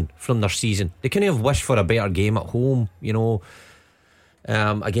something from their season. They couldn't have wished for a better game at home,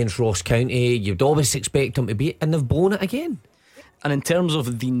 against Ross County. You'd always expect them to beat, and they've blown it again. And in terms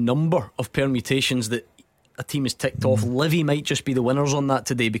of the number of permutations that a team has ticked off, Livy might just be the winners on that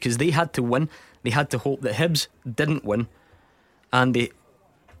today, because they had to win. They had to hope that Hibs didn't win, and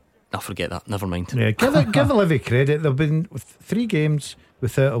I'll forget that, never mind. Yeah, give Livy credit. They've been 3 games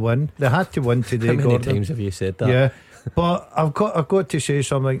without a win. They had to win today. How many Gordon. times have you said that? Yeah, but I've got to say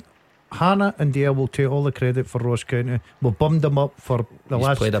something. Hannah and Dale will take all the credit for Ross County. We bummed them up for the He's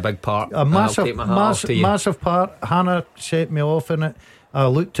last. played a big part. A massive, massive massive part. Hannah set me off in it. I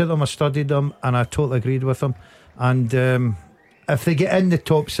looked at them, I studied them, and I totally agreed with them. And if they get in the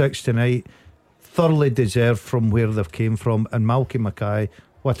top 6 tonight, thoroughly deserved from where they've came from. And Malky Mackay,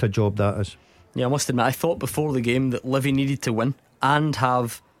 what a job that is. Yeah, I must admit, I thought before the game that Livy needed to win and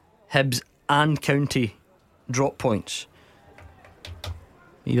have Hibs and County drop points.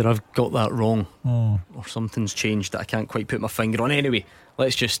 Either I've got that wrong or something's changed that I can't quite put my finger on. Anyway,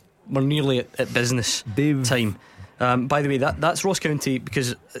 we're nearly at business time. By the way, that's Ross County,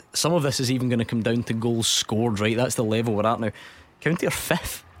 because some of this is even going to come down to goals scored, right? That's the level we're at now. County are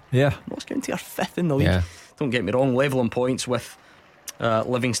 5th. Yeah. Ross County are 5th in the league. Yeah. Don't get me wrong, level on points with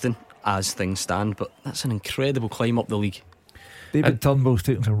Livingston as things stand, but that's an incredible climb up the league. David Turnbull's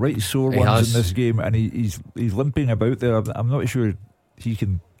taken some right sore ones in this game, and he's limping about there. I'm not sure he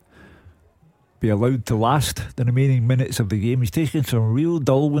can be allowed to last the remaining minutes of the game. He's taking some real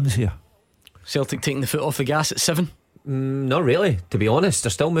dull ones here. Celtic taking the foot off the gas at 7. Not really, to be honest.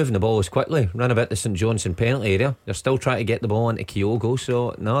 They're still moving the ball as quickly. Ran about the St Johnstone penalty area. They're still trying to get the ball into Kyogo.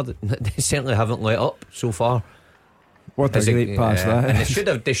 So no, they certainly haven't let up so far. What a great pass that and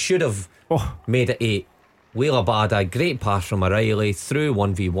is. they should have made it 8. Wheeler Bada, great pass from O'Reilly through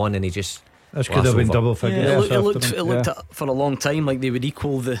 1v1, and he just This could have been double figures. It looked for a long time like they would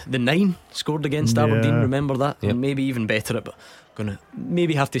equal the 9 scored against Aberdeen. Remember that? Yep. And maybe even better it, but gonna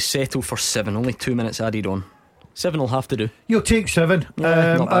maybe have to settle for 7. Only 2 minutes added on. 7 will have to do. You'll take 7.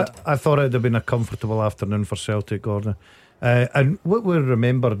 Not bad. I thought it'd have been a comfortable afternoon for Celtic, Gordon. And what we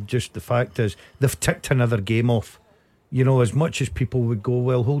remember, just the fact is, they've ticked another game off. As much as people would go,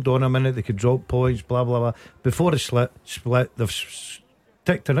 well, hold on a minute, they could drop points, blah blah blah. Before the split, they've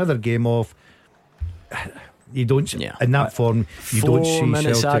ticked another game off. You don't in that form. You don't see 4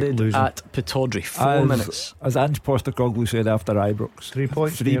 minutes Celtic added losing at Pittodrie. 4 minutes. As Ange Postecoglou said after Ibrox, 3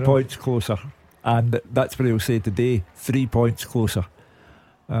 points. 3 points closer, and that's what he'll say today. 3 points closer.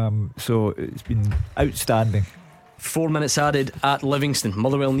 So it's been outstanding. 4 minutes added at Livingston.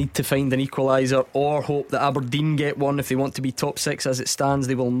 Motherwell need to find an equaliser or hope that Aberdeen get one if they want to be top 6. As it stands,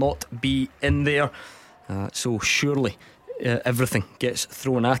 they will not be in there. So surely everything gets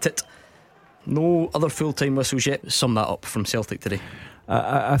thrown at it. No other full-time whistles yet. Sum that up from Celtic today.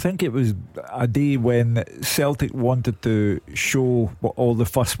 I think it was a day when Celtic wanted to show what all the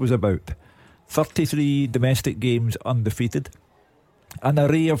fuss was about. 33 domestic games undefeated. An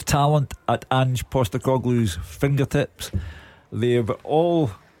array of talent at Ange Postecoglou's fingertips. They've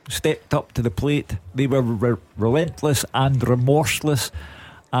all stepped up to the plate. They were relentless and remorseless.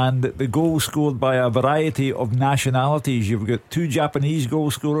 And the goals scored by a variety of nationalities. You've got 2 Japanese goal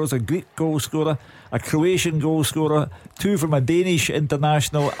scorers, a Greek goal scorer, a Croatian goal scorer, 2 from a Danish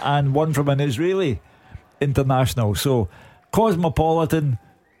international, and 1 from an Israeli international. So cosmopolitan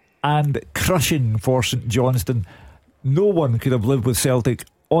and crushing for St Johnstone. No one could have lived with Celtic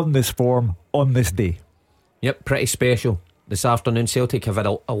on this form on this day. Yep, pretty special. This afternoon Celtic have had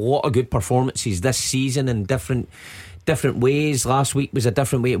a lot of good performances this season in different ways. Last week was a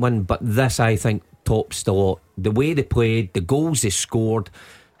different way to win, but this I think tops the lot. The way they played, the goals they scored,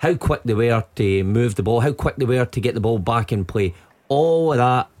 how quick they were to move the ball, how quick they were to get the ball back in play. All of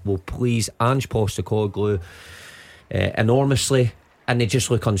that will please Ange Postecoglou enormously, and they just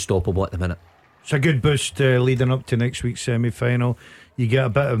look unstoppable at the minute. It's a good boost leading up to next week's semi-final. You get a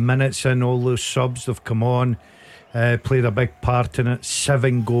bit of minutes in, all those subs have come on, played a big part in it.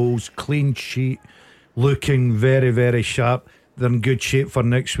 7 goals, clean sheet, looking very, very sharp. They're in good shape for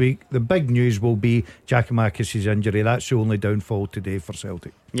next week. The big news will be Giakoumakis' injury. That's the only downfall today for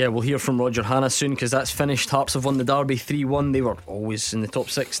Celtic. Yeah, we'll hear from Roger Hannah soon, because that's finished. Hearts have won the derby 3-1. They were always in the top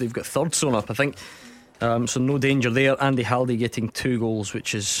 6. They've got third sewn up, I think. So no danger there. Andy Halliday getting 2 goals,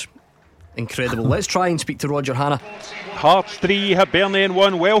 which is incredible. Let's try and speak to Roger Hannah. Hearts 3, Hibernian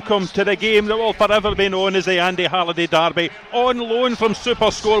 1. Welcome to the game that will forever be known as the Andy Halliday derby. On loan from Super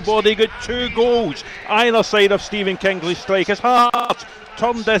Scoreboard, he got 2 goals either side of Stephen Kingsley's strike. His Hearts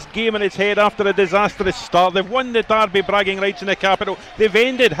turned this game on its head after a disastrous start. They've won the derby bragging rights in the capital. They've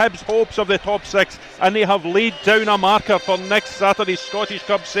ended Hibs' hopes of the top 6, and they have laid down a marker for next Saturday's Scottish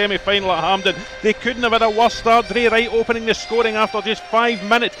Cup semi-final at Hampden. They couldn't have had a worse start. Dre Wright opening the scoring after just 5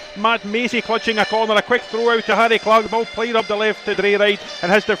 minutes. Matt Macy clutching a corner, a quick throw out to Harry Clark. The ball played up the left to Dre Wright,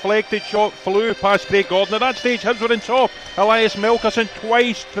 and his deflected shot flew past Craig Gordon. At that stage, Hibs were in top. Elias Melkerson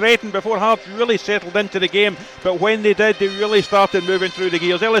twice threatened before Hearts really settled into the game, but when they did, they really started moving through the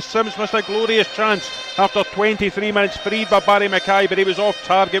gears. Ellis Sims missed a glorious chance after 23 minutes, freed by Barry Mackay, but he was off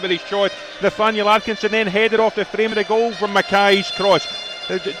target with his shot. Nathaniel Atkinson then headed off the frame of the goal from Mackay's cross.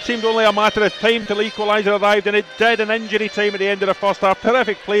 It seemed only a matter of time till equaliser arrived, and it did in injury time at the end of the first half.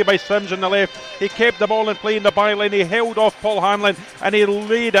 Terrific play by Sims on the left. He kept the ball in play in the byline. He held off Paul Hanlon, and he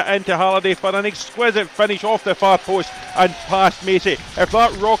laid it into Halliday for an exquisite finish off the far post and past Macy. If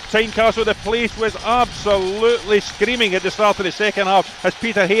that rocked Tynecastle, the place was absolutely screaming at the start of the second half as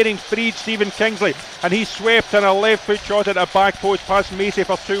Peter Haring freed Stephen Kingsley, and he swept in a left foot shot at the back post past Macy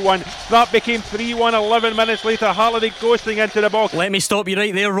for 2-1. That became 3-1 11 minutes later. Halliday ghosting into the box. Let me stop you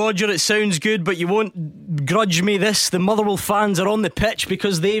right there, Roger. It sounds good, but you won't grudge me this. The Motherwell fans are on the pitch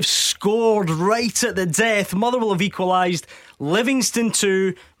because they've scored right at the death. Motherwell have equalised. Livingston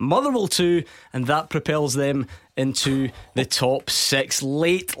 2, Motherwell 2, and that propels them into the top 6.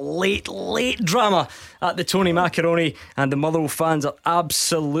 Late drama at the Tony Macaroni, and the Motherwell fans are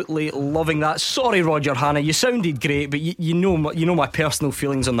absolutely loving that. Sorry, Roger Hannah, you sounded great, but you know my personal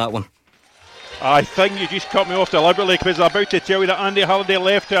feelings on that one. I think you just cut me off deliberately, because I was about to tell you that Andy Halliday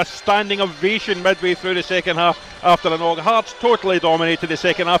left to a standing ovation midway through the second half after a knock. Hearts totally dominated the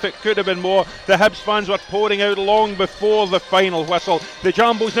second half. It could have been more. The Hibs fans were pouring out long before the final whistle. The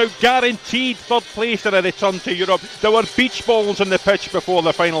Jambos now guaranteed third place in a return to Europe. There were beach balls on the pitch before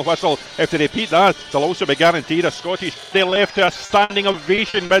the final whistle. If they repeat that, they'll also be guaranteed a Scottish. They left to a standing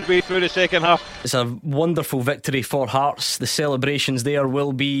ovation midway through the second half. It's a wonderful victory for Hearts. The celebrations there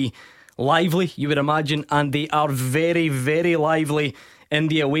will be lively, you would imagine, and they are very, very lively in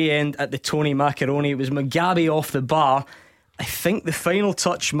the away end at the Tony Macaroni. It was Mugabe off the bar. I think the final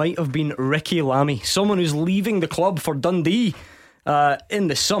touch might have been Ricky Lamy, someone who's leaving the club for Dundee in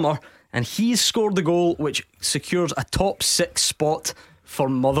the summer, and he's scored the goal which secures a top 6 spot for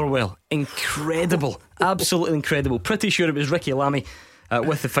Motherwell. Incredible. Absolutely incredible. Pretty sure it was Ricky Lamy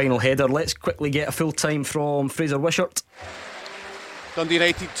with the final header. Let's quickly get a full time from Fraser Wishart. Dundee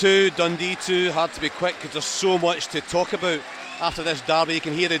United 2, Dundee 2. Hard to be quick because there's so much to talk about after this derby. You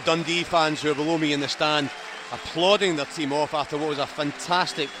can hear the Dundee fans who are below me in the stand applauding their team off after what was a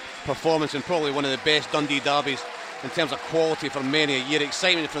fantastic performance and probably one of the best Dundee derbies in terms of quality for many a year.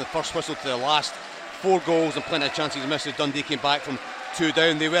 Excitement from the first whistle to the last. 4 goals and plenty of chances missed as Dundee came back from 2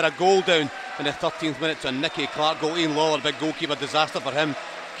 down. They were a goal down in the 13th minute to a Nicky Clark goal. Ian Lawler, big goalkeeper, disaster for him.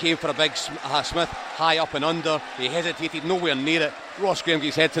 Came for a big Smith, high up and under. He hesitated, nowhere near it. Ross Graham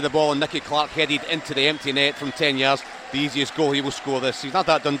gets head to the ball, and Nicky Clark headed into the empty net from 10 yards. The easiest goal he will score this season. Not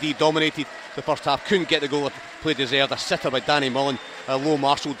that Dundee dominated the first half, couldn't get the goal that play deserved. A sitter by Danny Mullen, a low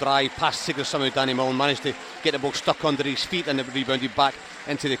Marshall drive past Sigurd. Somehow Danny Mullen managed to get the ball stuck under his feet, and it rebounded back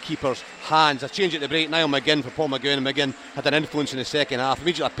into the keeper's hands. A change at the break. Niall McGinn for Paul McGowan, and McGinn had an influence in the second half.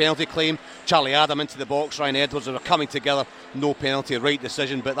 Immediately a penalty claim. Charlie Adam into the box. Ryan Edwards, they were coming together. No penalty, right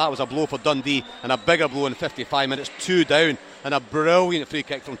decision, but that was a blow for Dundee, and a bigger blow in 55 minutes. 2 down, and a brilliant free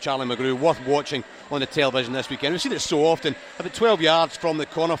kick from Charlie McGrew, worth watching on the television this weekend. We've seen it so often. About 12 yards from the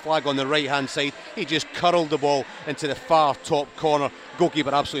corner flag on the right hand side, he just curled the ball into the far top corner.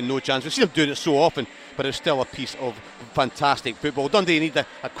 Goalkeeper absolutely no chance. We've seen him doing it so often, but it's still a piece of fantastic football. Dundee need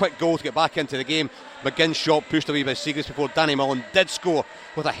a quick goal to get back into the game. McGinn's shot pushed away by Seagraves before Danny Mullen did score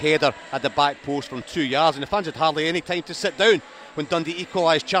with a header at the back post from 2 yards, and the fans had hardly any time to sit down when Dundee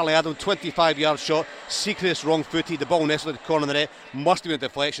equalised. Charlie Adam, 25-yard shot, Siegrist wrong-footed, the ball nestled at the corner of the net, must have been a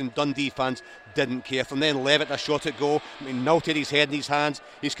deflection. Dundee fans didn't care. From then Levitt, a shot at goal. McNulty had his head in his hands.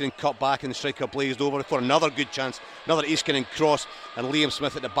 Eastkinnon cut back and the striker blazed over for another good chance. Another Eastkinnon cross, and Liam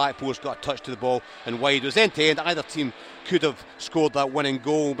Smith at the back post got a touch to the ball and wide. It was end to end. Either team could have scored that winning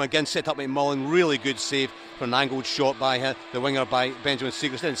goal. McGinn set up McMullen, really good save for an angled shot by the winger by Benjamin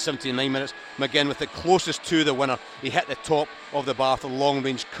Siegrist. In 79 minutes, McGinn with the closest to the winner. He hit the top of the bar for long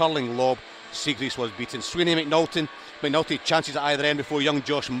range curling lob. Siegrist was beaten. Sweeney, McNulty chances at either end before young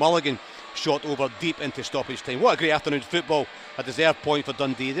Josh Mulligan shot over deep into stoppage time. What a great afternoon football. A deserved point for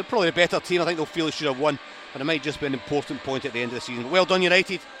Dundee. They're probably a better team. I think they'll feel they should have won, and it might just be an important point at the end of the season. Well done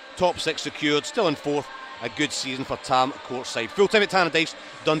United, top 6 secured, still in 4th. A good season for Tam courtside. Full time at Tannadice,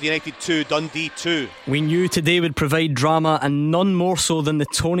 Dundee United 2, Dundee 2. We knew today would provide drama, and none more so than the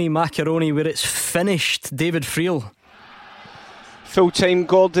Tony Macaroni where it's finished. David Friel. Full-time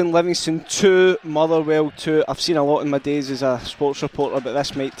Gordon Livingston 2, Motherwell 2. I've seen a lot in my days as a sports reporter, but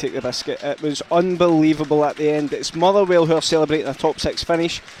this might take the biscuit. It was unbelievable at the end. It's Motherwell who are celebrating a top 6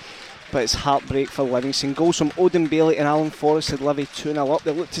 finish, but it's heartbreak for Livingston. Goals from Odin Bailey and Alan Forrest had Livy 2-0 up.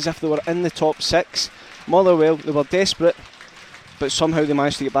 They looked as if they were in the top 6. Motherwell, they were desperate, but somehow they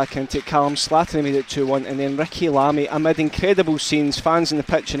managed to get back into it. Callum Slattery made it 2-1, and then Ricky Lamy, amid incredible scenes, fans in the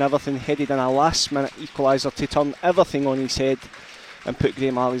pitch and everything, headed in a last-minute equaliser to turn everything on his head and put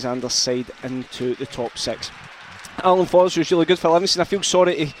Graham Alexander's side into the top 6. Alan Forrest was really good for Livingston. I feel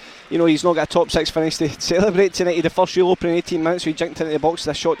sorry he's not got a top 6 finish to celebrate tonight. He had the first real opening 18 minutes, so he jumped into the box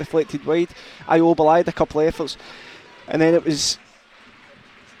with a shot deflected wide. Ioba had a couple of efforts, and then it was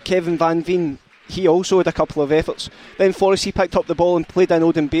Kevin Van Veen. He also had a couple of efforts. Then Forrest, he picked up the ball and played in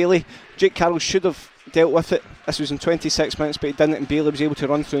Odin Bailey. Jake Carroll should have dealt with it. This was in 26 minutes, but he didn't, and Bailey was able to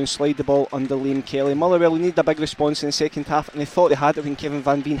run through and slide the ball under Liam Kelly. Motherwell needed a big response in the second half, and they thought they had it when Kevin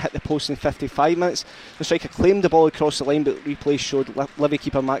Van Veen hit the post in 55 minutes. The striker claimed the ball across the line, but replay showed Livy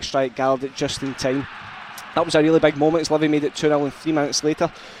keeper Max Strike gathered it just in time. That was a really big moment as Livy made it 2-0, and 3 minutes later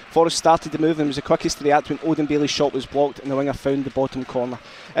Forrest started the move and was the quickest to react when Odin Bailey's shot was blocked and the winger found the bottom corner.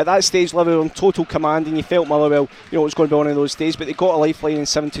 At that stage Livy were in total command, and you felt Motherwell, what was going to be on in those days, but they got a lifeline in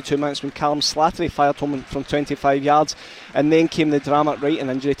 72 minutes when Callum Slattery fired home from 25 yards, and then came the drama right in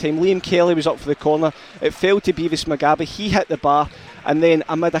injury time. Liam Kelly was up for the corner, it fell to Beavis Mugabe, he hit the bar, and then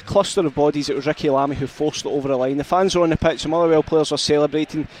amid a cluster of bodies it was Ricky Lamy who forced it over the line. The fans were on the pitch, the Motherwell players were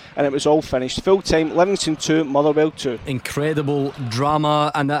celebrating, and it was all finished. Full time, Livingston 2, Motherwell 2. Incredible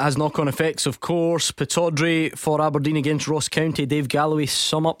drama, and that has knock-on effects of course. Pittodrie for Aberdeen against Ross County. Dave Galloway,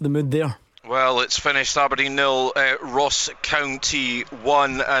 sum up the mood there. Well, it's finished. Aberdeen 0, Ross County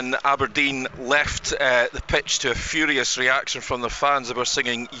 1, and Aberdeen left the pitch to a furious reaction from the fans that were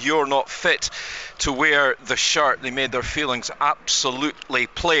singing "You're not fit to wear the shirt." They made their feelings absolutely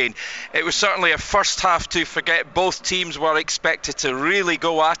plain. It was certainly a first half to forget. Both teams were expected to really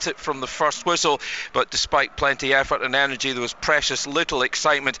go at it from the first whistle, but despite plenty of effort and energy, there was precious little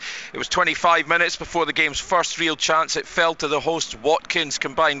excitement. It was 25 minutes before the game's first real chance. It fell to the host. Watkins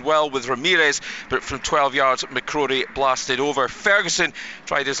combined well with Ramirez, but from 12 yards McCrory blasted over. Ferguson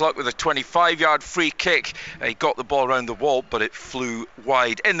tried his luck with a 25-yard free kick. He got the ball around the wall, but it flew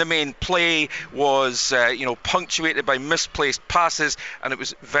wide. In the main, play was punctuated by misplaced passes, and it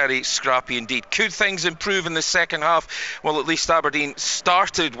was very scrappy indeed. Could things improve in the second half? Well, at least Aberdeen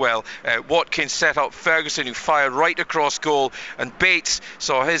started well. Watkins set up Ferguson, who fired right across goal, and Bates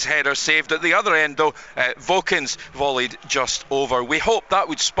saw his header saved. At the other end though, Vokins volleyed just over. We hoped that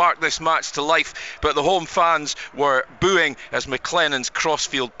would spark this match to life, but the home fans were booing as McLennan's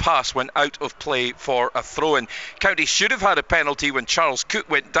crossfield pass went out of play for a throw-in. County should have had a penalty when Charles Cook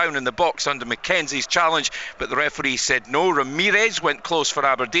went down in the box under Mackenzie's challenge, but the referee said no. Ramirez went close for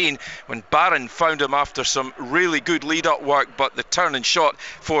Aberdeen when Barron found him after some really good lead-up work, but the turn and shot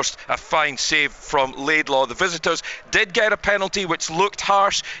forced a fine save from Laidlaw. The visitors did get a penalty which looked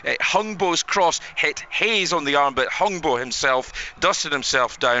harsh. Hungbo's cross hit Hayes on the arm, but Hungbo himself dusted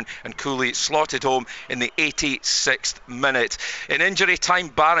himself down and coolly slotted home in the 86th minute. In injury time,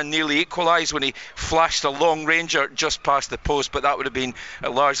 Barron nearly equalised when he flashed a long ranger just past the post, but that would have been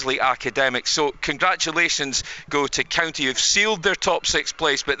largely academic. So congratulations go to County, who've sealed their top 6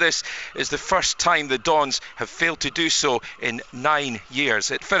 place, but this is the first time the Dons have failed to do so in 9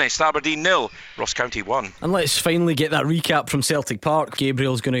 years. It finished Aberdeen 0, Ross County 1. And let's finally get that recap from Celtic Park.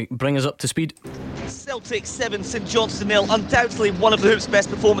 Gabriel's going to bring us up to speed. Celtic 7, St Johnstone 0. Undoubtedly one of the Hoops' best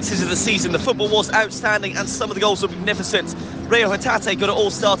performances of the season. The football was outstanding and some of the goals were magnificent. Rio Hatate got it all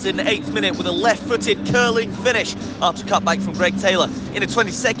started in the 8th minute with a left-footed curling finish after a cutback from Greg Taylor. In the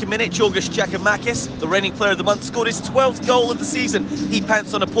 22nd minute, Georgios Giacomakis, the reigning player of the month, scored his 12th goal of the season. He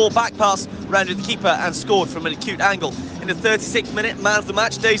pounced on a poor back pass, rounded the keeper and scored from an acute angle. In the 36th minute, man of the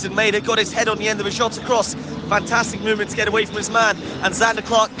match, Daizen Maeda, got his head on the end of a shot across. Fantastic movement to get away from his man, and Xander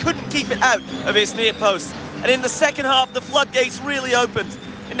Clark couldn't keep it out of his near post. And in the second half, the floodgates really opened.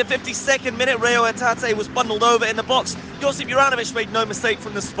 In the 52nd minute, Rio Hatate was bundled over in the box. Josip Juranovic made no mistake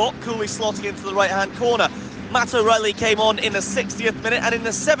from the spot, coolly slotting into the right-hand corner. Matt O'Reilly came on in the 60th minute, and in the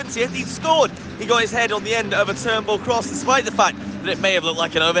 70th he scored. He got his head on the end of a Turnbull cross, despite the fact that it may have looked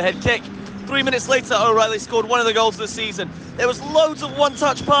like an overhead kick. 3 minutes later, O'Reilly scored one of the goals of the season. There was loads of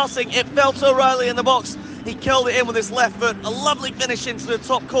one-touch passing. It felt O'Reilly in the box. He curled it in with his left foot, a lovely finish into the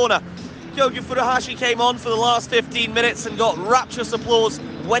top corner. Kyogo Furuhashi came on for the last 15 minutes and got rapturous applause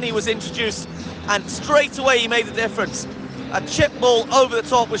when he was introduced, and straight away he made the difference. A chip ball over the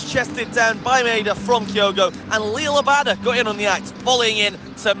top was chested down by Maeda from Kyogo, and Leo Labada got in on the act, volleying in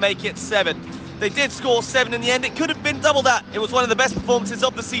to make it 7. They did score 7 in the end. It could have been double that. It was one of the best performances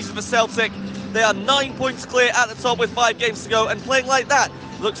of the season for Celtic. They are 9 points clear at the top with 5 games to go, and playing like that,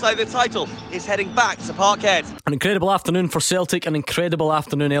 looks like the title is heading back to Parkhead. An incredible afternoon for Celtic, an incredible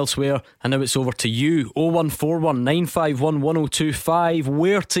afternoon elsewhere, and now it's over to you. 0141 951 1025.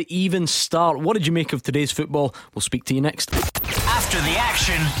 Where to even start? What did you make of today's football? We'll speak to you next. After the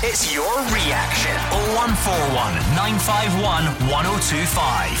action, it's your reaction. 0141 951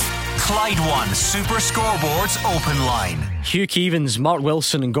 1025. Clyde One Super Scoreboards Open Line. Hugh Keevins, Mark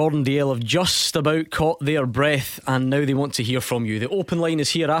Wilson and Gordon Dale have just about caught their breath, and now they want to hear from you. The open line is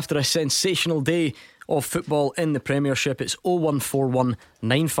here after a sensational day of football in the Premiership. It's 0141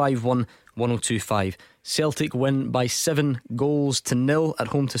 951 1025. Celtic win by 7 goals to 0 at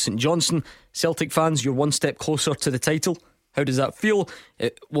home to St Johnstone. Celtic fans, you're one step closer to the title. How does that feel?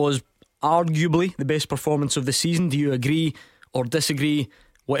 It was arguably the best performance of the season. Do you agree or disagree?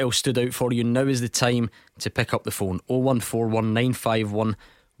 What else stood out for you? Now is the time to pick up the phone. 0141 951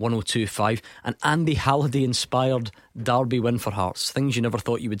 1025. An Andy Halliday inspired derby win for Hearts. Things you never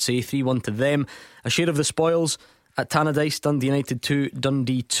thought you would say. 3-1 to them. A share of the spoils at Tannadice. Dundee United 2,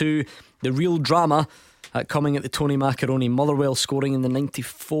 Dundee 2. The real drama coming at the Tony Macaroni. Motherwell scoring in the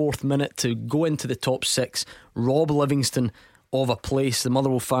 94th minute to go into the top 6. Rob Livingston of a place. The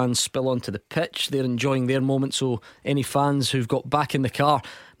Motherwell fans spill onto the pitch. They're enjoying their moment, so any fans who've got back in the car,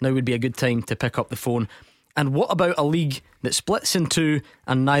 now would be a good time to pick up the phone. And what about a league that splits in two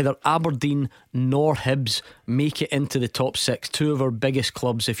and neither Aberdeen nor Hibs make it into the top 6? Two of our biggest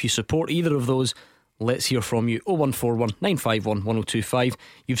clubs. If you support either of those, let's hear from you. 0141 951 1025.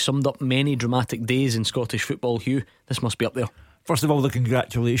 You've summed up many dramatic days in Scottish football, Hugh. This must be up there. First of all, the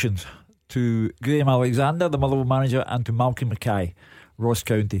congratulations to Graham Alexander, the Motherwell manager, and to Malky Mackay, Ross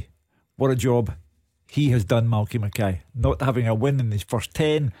County. What a job he has done, Malky Mackay. Not having a win in his first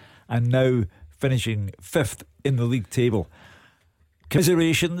 10 and now finishing 5th in the league table.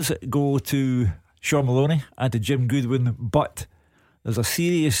 Commiserations go to Sean Maloney and to Jim Goodwin, but there's a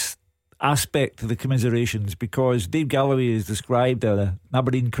serious aspect to the commiserations because Dave Galloway has described an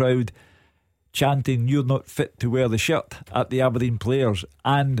Aberdeen crowd chanting "You're not fit to wear the shirt" at the Aberdeen players,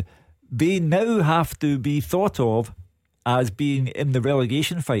 and they now have to be thought of as being in the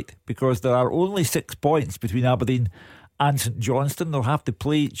relegation fight because there are only 6 points between Aberdeen and St Johnstone. They'll have to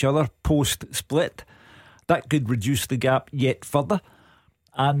play each other post-split. That could reduce the gap yet further.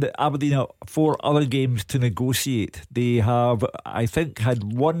 And Aberdeen have 4 other games to negotiate. They have, I think,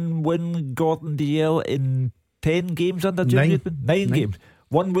 had 1 win, Gordon DL, in 10 games under Jim Goodwin. 9 games.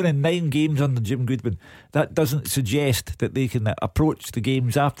 1 win in 9 games under Jim Goodwin. That doesn't suggest that they can approach the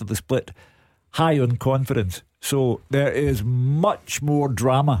games after the split high on confidence. So there is much more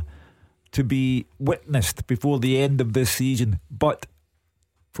drama to be witnessed before the end of this season. But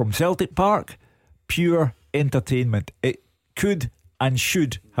from Celtic Park, pure entertainment. It could and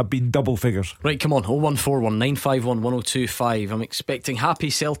should have been double figures. Right, come on, 0141 951 1025. I'm expecting happy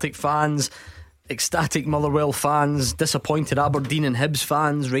Celtic fans, ecstatic Motherwell fans, disappointed Aberdeen and Hibs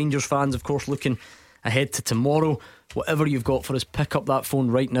fans, Rangers fans, of course, looking ahead to tomorrow. Whatever you've got for us, pick up that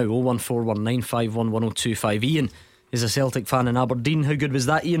phone right now. 0141 951 1025. Ian is a Celtic fan in Aberdeen. How good was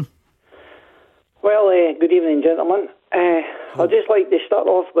that, Ian? Well, good evening, gentlemen. I'd just like to start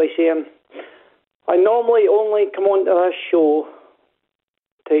off by saying I normally only come onto this show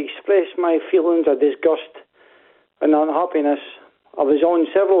to express my feelings of disgust and unhappiness. I was on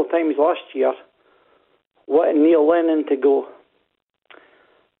several times last year wanting Neil Lennon to go.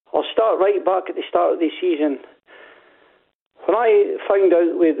 I'll start right back at the start of the season. When I found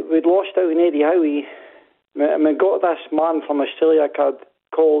out we'd lost out on Eddie Howe, We got this man from Australia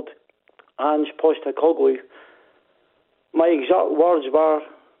called Ange Postecoglou. My exact words were,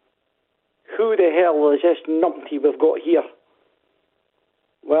 "Who the hell is this numpty we've got here?"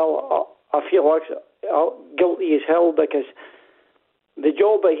 Well, I feel like guilty as hell, because the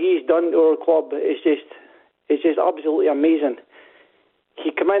job that he's done to our club is just absolutely amazing.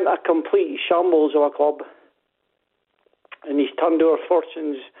 He came into a complete shambles of a club, and he's turned our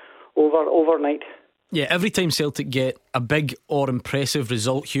fortunes overnight. Yeah, every time Celtic get a big or impressive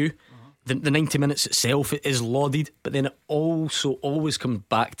result, Hugh, the 90 minutes itself is lauded, but then it also always comes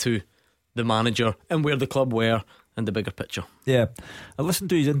back to the manager and where the club were and the bigger picture. Yeah, I listened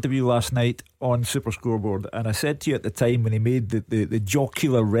to his interview last night on Super Scoreboard, and I said to you at the time when he made the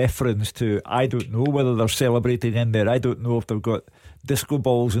jocular reference to, I don't know whether they're celebrating in there, I don't know if they've got disco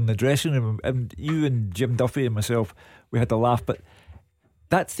balls in the dressing room, and you and Jim Duffy and myself, we had a laugh, but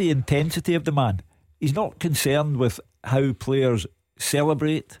that's the intensity of the man. He's not concerned with how players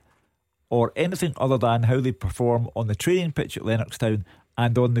celebrate or anything other than how they perform on the training pitch at Lennoxtown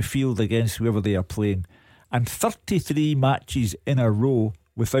and on the field against whoever they are playing. And 33 matches in a row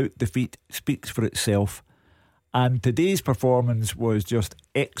without defeat speaks for itself. And today's performance was just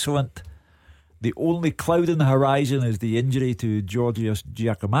excellent. The only cloud in the horizon is the injury to Georgios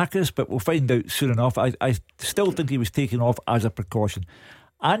Giacomakis, but we'll find out soon enough. I still think he was taken off as a precaution.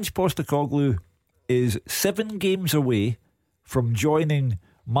 Ange Postecoglou is 7 games away from joining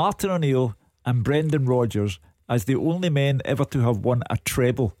Martin O'Neill and Brendan Rodgers as the only men ever to have won a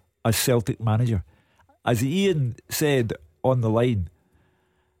treble as Celtic manager. As Ian said on the line,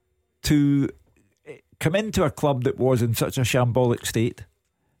 to come into a club that was in such a shambolic state,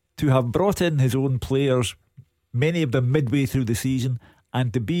 to have brought in his own players, many of them midway through the season,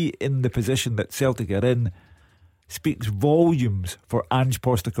 and to be in the position that Celtic are in, speaks volumes for Ange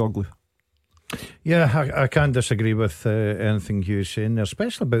Postecoglou. Yeah, I can't disagree with anything Hugh's saying there,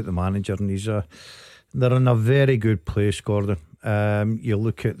 especially about the manager. And they're in a very good place, Gordon. You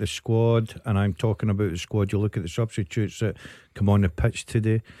look at the squad, and I'm talking about the squad. You look at the substitutes that come on the pitch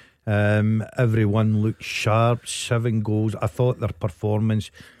today. Everyone looked sharp. 7 goals. I thought their performance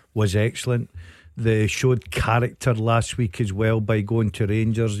was excellent. They showed character last week as well by going to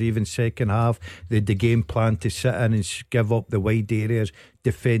Rangers. Even second half, they had the game plan to sit in and give up the wide areas,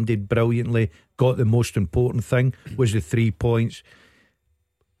 defended brilliantly, got the most important thing was the 3 points.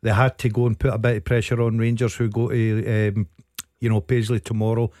 They had to go and put a bit of pressure on Rangers, who go to Paisley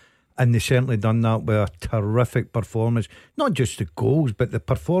tomorrow, and they certainly done that with a terrific performance. Not just the goals, but the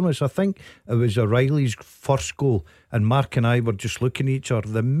performance. I think it was O'Reilly's first goal, and Mark and I were just looking at each other.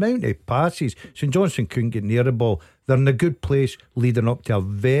 The amount of passes, St Johnstone couldn't get near the ball. They're in a good place leading up to a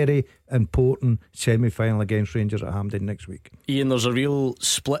very important semi-final against Rangers at Hampden next week. Ian, there's a real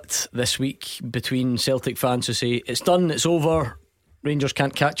split this week between Celtic fans who say it's done, it's over, Rangers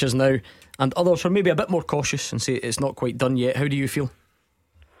can't catch us now, and others are maybe a bit more cautious and say it's not quite done yet. How do you feel?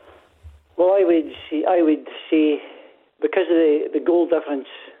 Well, I would say because of the goal difference,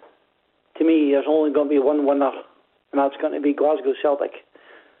 to me there's only going to be one winner, and that's going to be Glasgow Celtic.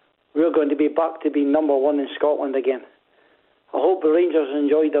 We're going to be back to being number 1 in Scotland again. I hope the Rangers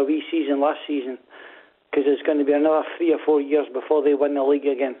enjoyed their wee season last season, because it's going to be another 3 or 4 years before they win the league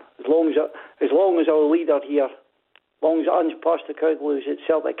again. As long as our leader here, as long as Ange Postecoglou is at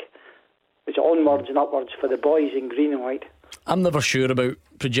Celtic, it's onwards and upwards for the boys in green and white. I'm never sure about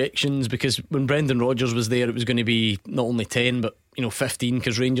projections, because when Brendan Rodgers was there, it was going to be not only 10 but 15,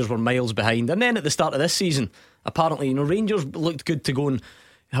 because Rangers were miles behind. And then at the start of this season, apparently Rangers looked good to go and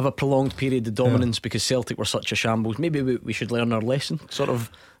have a prolonged period of dominance, because Celtic were such a shambles. Maybe we should learn our lesson, sort of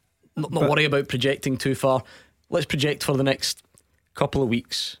not worry about projecting too far. Let's project for the next couple of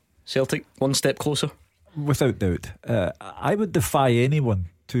weeks. Celtic one step closer, without doubt. I would defy anyone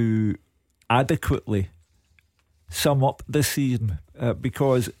to adequately sum up this season,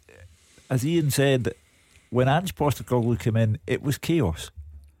 because as Ian said, when Ange Postecoglou came in, it was chaos,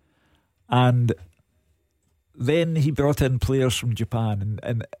 and then he brought in players from Japan,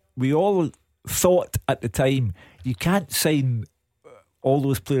 and we all thought at the time, you can't sign all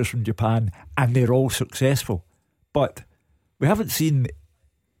those players from Japan and they're all successful. But we haven't seen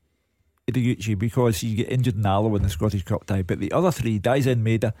Ideguchi, because he got injured in Alloa in the Scottish Cup tie, but the other 3, Daizen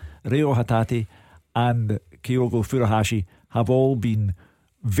Maeda, Reo Hatate and Kyogo Furuhashi, have all been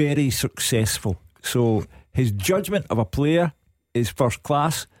very successful. So his judgment of a player is first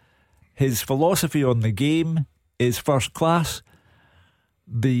class. His philosophy on the game is first class.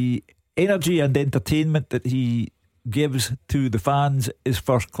 The energy and entertainment that he gives to the fans is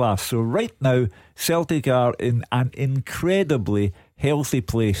first class. So right now Celtic are in an incredibly healthy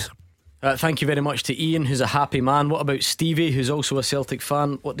place, Thank you very much to Ian, who's a happy man. What about Stevie, who's also a Celtic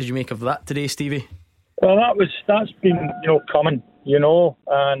fan? What did you make of that today, Stevie? Well, that's been coming,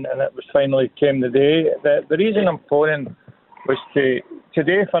 and it was finally came the day. The reason I'm phoning was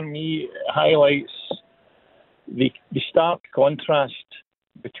today for me highlights the stark contrast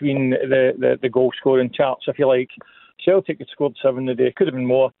between the goal scoring charts, if you like. Celtic had scored 7 today, could have been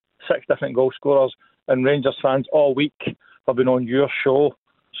more, 6 different goal scorers, and Rangers fans all week have been on your show,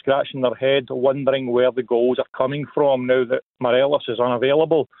 scratching their head, wondering where the goals are coming from now that Morelos is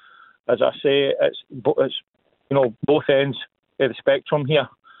unavailable. As I say, it's both ends of the spectrum here.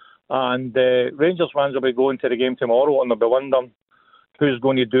 And Rangers fans will be going to the game tomorrow and they'll be wondering who's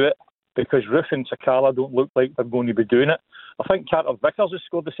going to do it, because Roofe and Sakala don't look like they're going to be doing it. I think Carter Vickers has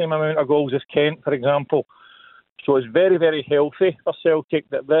scored the same amount of goals as Kent, for example. So it's very, very healthy for Celtic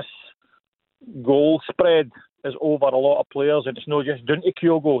that this goal spread is over a lot of players, and it's not just down to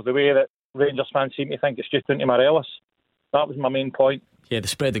Kyogo the way that Rangers fans seem to think it's just down to Morelos. That was my main point. Yeah, the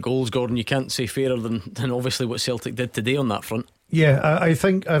spread of goals, Gordon, you can't say fairer than obviously what Celtic did today on that front. Yeah, I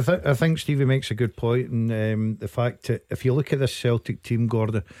think Stevie makes a good point, and the fact that if you look at this Celtic team,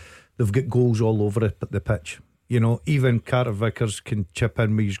 Gordon, they've got goals all over the pitch. Even Carter Vickers can chip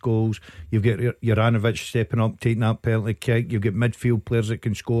in with his goals. You've got Juranovic stepping up, taking that penalty kick. You've got midfield players that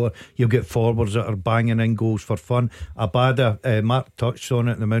can score. You've got forwards that are banging in goals for fun. Abada, Mark touched on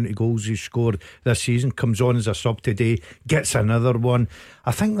it, the amount of goals he's scored this season. Comes on as a sub today, gets another one.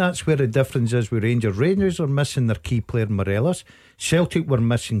 I think that's where the difference is with Rangers. Rangers are missing their key player Morelos. Celtic were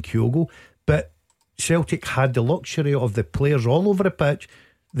missing Kyogo, but Celtic had the luxury of the players all over the pitch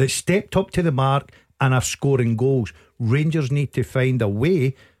that stepped up to the mark and are scoring goals. Rangers need to find a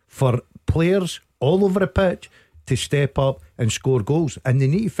way for players all over the pitch to step up and score goals, and they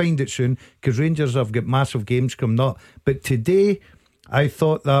need to find it soon, because Rangers have got massive games coming up. But today I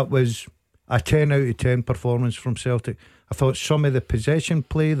thought that was a 10 out of 10 performance from Celtic. I thought some of the possession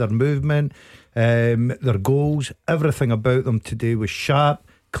play, their movement, their goals, everything about them today was sharp,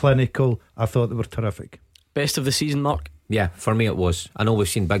 clinical. I thought they were terrific. Best of the season, Mark? Yeah, for me it was. I know we've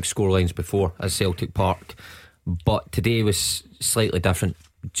seen big scorelines before at Celtic Park, but today was slightly different.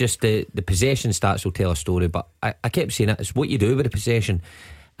 Just the possession stats will tell a story, but I kept saying it's what you do with the possession,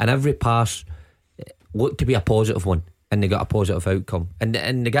 and every pass looked to be a positive one, and they got a positive outcome. And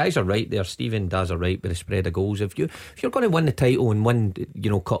the guys are right there. Stephen Daz are right with the spread of goals. If you're going to win the title and win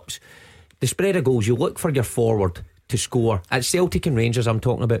cups, the spread of goals, you look for your forward to score. At Celtic and Rangers I'm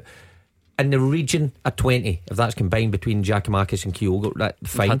talking about, in the region of 20, if that's combined between Giakoumakis and Kyogo, that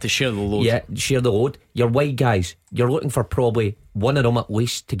fine. Had to share the load. Yeah, share the load. Your wide guys, you're looking for probably one of them at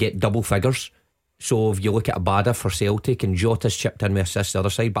least to get double figures. So if you look at Abada for Celtic, and Jota's chipped in with assists the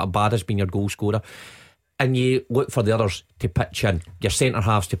other side, but Abada's been your goal scorer, and you look for the others to pitch in, your centre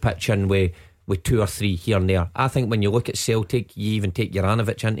halves to pitch in with 2 or 3 here and there. I think when you look at Celtic, you even take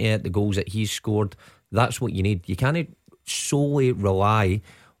Juranovic into it, the goals that he's scored, that's what you need. You can't solely rely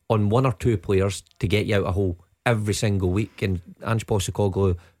on 1 or 2 players to get you out a hole every single week. And Ange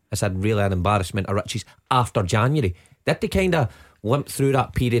Postecoglou has had really an embarrassment of riches after January. They had to kind of limp through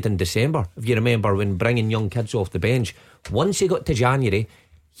that period in December, if you remember, when bringing young kids off the bench. Once he got to January,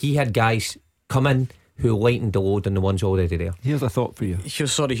 he had guys come in who lightened the load on the ones already there. Here's a thought for you.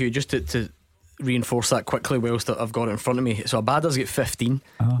 Sorry, Hugh, just to reinforce that quickly whilst I've got it in front of me. So Abada's got 15,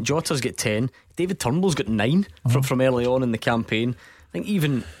 Jota's got 10, David Turnbull's got 9 from early on in the campaign. I think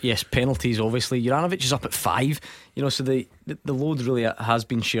even, yes, penalties obviously. Juranovic is up at 5. So the load really has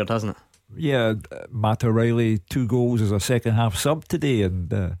been shared, hasn't it? Yeah, Matt O'Reilly 2 goals as a second half sub today, and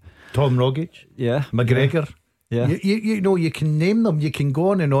Tom Rogic, yeah, McGregor. Yeah. You can name them. You can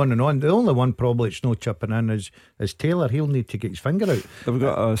go on and on and on. The only one probably it's no chipping in is Taylor. He'll need to get his finger out. We've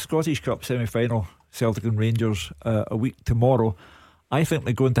got a Scottish Cup semi-final, Celtic and Rangers, a week tomorrow. I think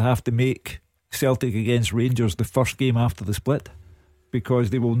they're going to have to make Celtic against Rangers the first game after the split, because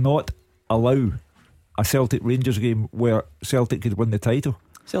they will not allow a Celtic Rangers game where Celtic could win the title.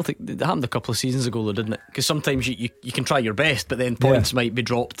 Celtic, it happened a couple of seasons ago though, didn't it? Because sometimes you can try your best, but then points might be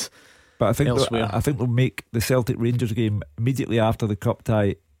dropped. But I think elsewhere. I think they'll make the Celtic Rangers game immediately after the cup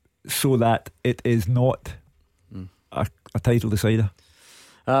tie, so that it is not a title decider.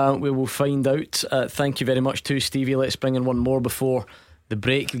 We will find out. Thank you very much to Stevie. Let's bring in one more before the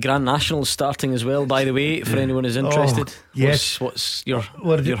break. The Grand National is starting as well, by the way, for anyone who's interested. Yes. What's your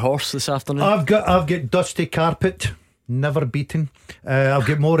horse this afternoon? I've got Dusty Carpet, never beaten. I'll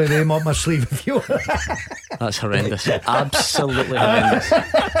get more of them up my sleeve if you. That's horrendous. Absolutely horrendous.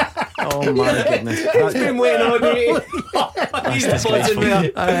 Oh my goodness. It's been waiting on me. That's disgraceful.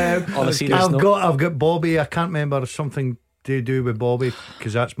 On a serious note, I've got Bobby, I can't remember, something to do with Bobby,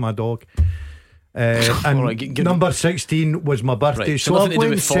 because that's my dog. And right, number 16 was my birthday, right, so I've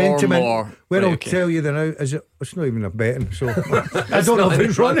went sentiment. Or, well, right, I'll okay. tell you that now. It's not even a betting, so I don't know if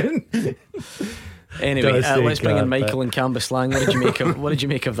it's running. Anyway, let's bring in Michael and Cambuslang. What did you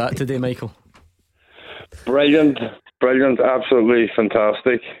make of that today, Michael? Brilliant, absolutely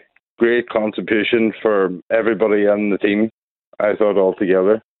fantastic. Great contribution for everybody in the team, I thought,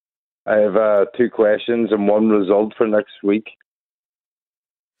 altogether. I have 2 questions and 1 result for next week.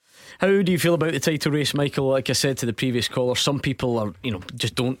 How do you feel about the title race, Michael? Like I said to the previous caller, some people are,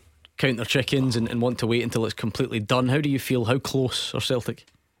 just don't count their chickens and want to wait until it's completely done. How do you feel? How close are Celtic?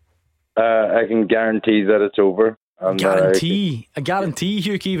 I can guarantee that it's over. A guarantee,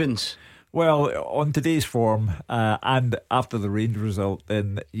 Hugh Keevins. Well, on today's form and after the Rangers result,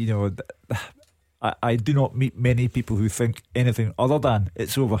 then I do not meet many people who think anything other than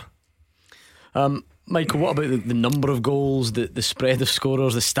it's over. Michael, what about the number of goals, the spread of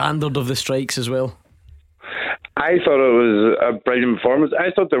scorers, the standard of the strikes as well? I thought it was a brilliant performance.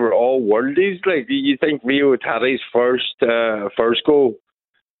 I thought they were all worldies. Like, you think Rio Tadi's first goal,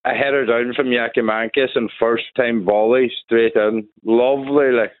 a header down from Yakimankis and first time volley straight in,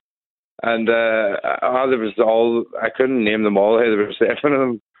 lovely. Like, and there was I couldn't name them all. There were 7 of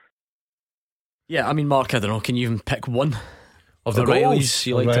them. Yeah, I mean, Mark, I don't know, can you even pick one of the O'Reilly's?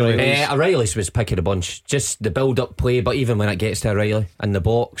 You like O'Reilly's? O'Reilly's was pick of the bunch. Just the build-up play, but even when it gets to O'Reilly in the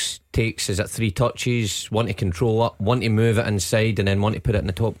box, takes 3 touches, one to control it, one to move it inside, and then one to put it in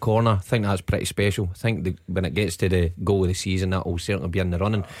the top corner. I think that's pretty special. I think when it gets to the goal of the season, that will certainly be in the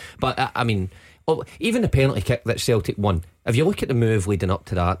running. But I mean, even the penalty kick that Celtic won, if you look at the move leading up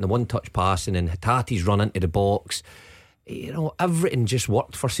to that, and the one-touch passing, and Hatate's run into the box, everything just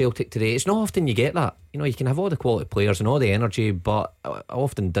worked for Celtic today. It's not often you get that. You can have all the quality players and all the energy, but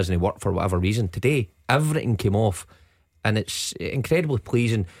often doesn't work for whatever reason. Today, everything came off, and it's incredibly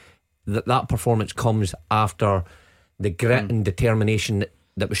pleasing that performance comes after the grit and determination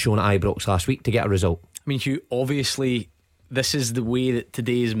that was shown at Ibrox last week to get a result. I mean, Hugh, obviously this is the way that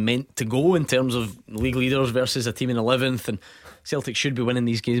today is meant to go in terms of league leaders versus a team in 11th, and Celtic should be winning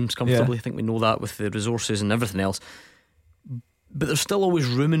these games comfortably. I think we know that with the resources and everything else. But there's still always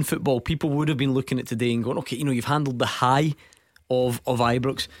room in football. People would have been looking at today and going, okay, you've handled the high of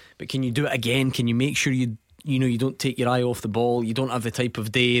Ibrox, but can you do it again? Can you make sure you don't take your eye off the ball? You don't have the type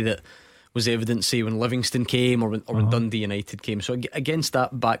of day that was evident, say, when Livingston came or when Dundee United came. So against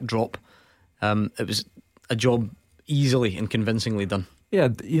that backdrop, it was a job easily and convincingly done. Yeah,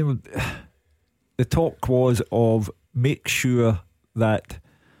 the talk was of make sure that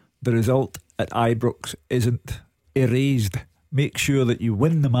the result at Ibrox isn't erased. Make sure that you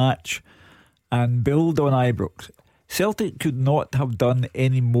win the match and build on Ibrox. Celtic could not have done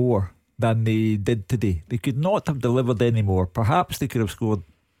any more than they did today. They could not have delivered any more. Perhaps they could have scored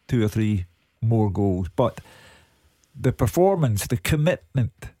 2 or 3 more goals, but the performance, the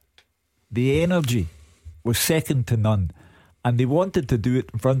commitment, the energy was second to none, and they wanted to do it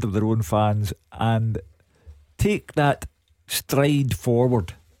in front of their own fans and take that stride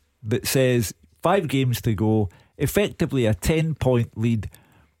forward that says 5 games to go, effectively a 10-point lead.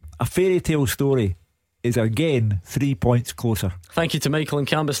 A fairy tale story is again 3 points closer. Thank you to Michael and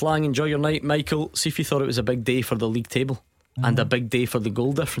Cambuslang. Enjoy your night, Michael. See if you thought it was a big day for the league table and a big day for the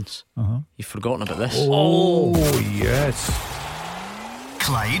goal difference. You've forgotten about this. Oh yes.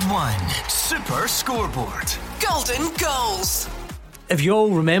 Clyde One Super Scoreboard. Golden Goals. If you all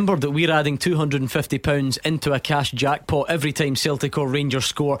remembered that we're adding £250 into a cash jackpot every time Celtic or Rangers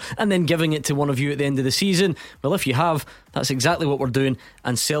score and then giving it to one of you at the end of the season, well, if you have, that's exactly what we're doing.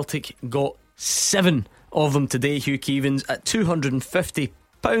 And Celtic got 7 of them today, Hugh Keevins, at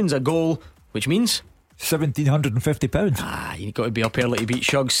 £250 a goal, which means £1,750. You've got to be up early to beat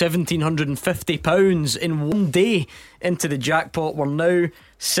Shug. £1,750 in one day into the jackpot. We're now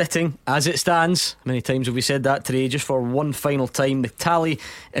sitting, as it stands, how many times have we said that today? Just for one final time, the tally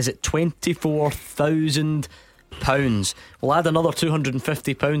is at £24,000. We'll add another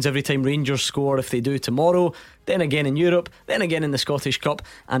 £250 every time Rangers score if they do tomorrow, then again in Europe, then again in the Scottish Cup,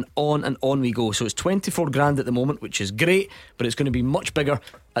 and on we go. So it's 24 grand at the moment, which is great, but it's going to be much bigger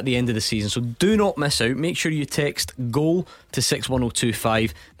at the end of the season. So do not miss out. Make sure you text GOAL to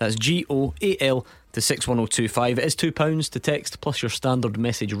 61025. That's GOAL to 61025. It is £2 to text plus your standard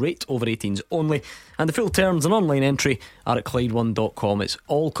message rate, over 18s only, and the full terms and online entry are at Clyde1.com. It's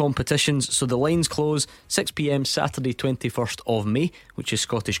all competitions, so the lines close 6 p.m. Saturday 21st of May, which is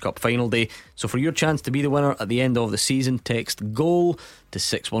Scottish Cup final day. So for your chance to be the winner at the end of the season, text GOAL to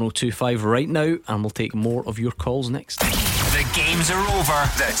 61025 right now, and we'll take more of your calls next. The games are over.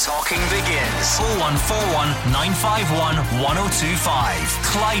 The talking begins. 0141 951 1025.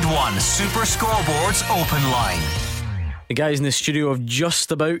 Clyde One Super Scoreboards open line. The guys in the studio have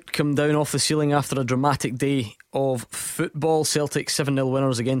just about come down off the ceiling after a dramatic day of football. Celtic 7-0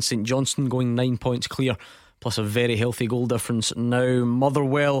 winners against St Johnstone, going 9 points clear, plus a very healthy goal difference now.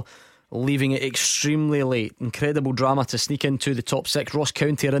 Motherwell leaving it extremely late. Incredible drama to sneak into the top six. Ross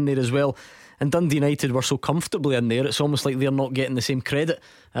County are in there as well, and Dundee United were so comfortably in there, it's almost like they're not getting the same credit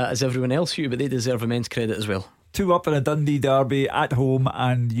as everyone else, Hugh, but they deserve immense credit as well. 2 up in a Dundee derby at home,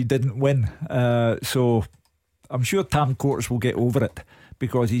 and you didn't win, so I'm sure Tam Courts will get over it,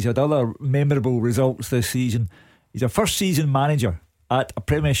 because he's had other memorable results this season. He's a first season manager at a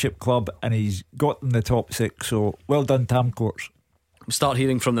Premiership club, and he's got in the top six, so well done, Tam Courts. We'll start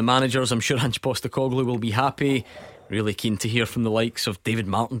hearing from the managers. I'm sure Ange Postecoglou will be happy. Really keen to hear from the likes of David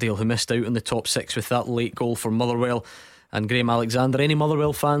Martindale, who missed out in the top six with that late goal for Motherwell, and Graham Alexander. Any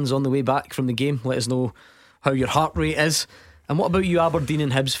Motherwell fans on the way back from the game, let us know how your heart rate is. And what about you Aberdeen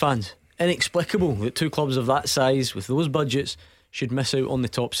and Hibs fans? Inexplicable that two clubs of that size with those budgets should miss out on the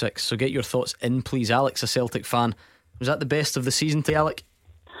top six. So get your thoughts in, please. Alex, a Celtic fan, was that the best of the season to Alec?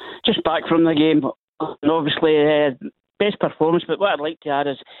 Just back from the game, and obviously best performance, but what I'd like to add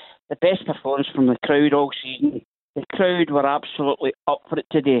is the best performance from the crowd all season. The crowd were absolutely up for it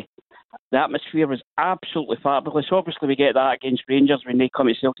today. The atmosphere was absolutely fabulous. Obviously we get that against Rangers when they come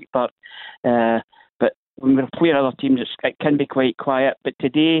to Celtic Park, but when we're playing other teams it can be quite quiet, but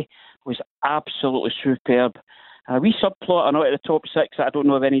today was absolutely superb. We subplot or not at the top six that I don't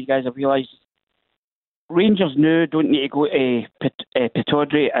know if any of you guys have realised. Rangers now don't need to go to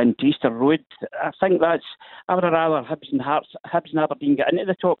Pittodrie and to Easter Road. I think I would rather Hibs and Aberdeen get into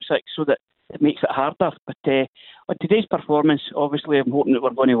the top six so that it makes it harder. But on today's performance, obviously I'm hoping that we're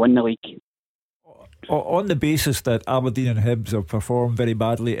going to win the league. On the basis that Aberdeen and Hibs have performed very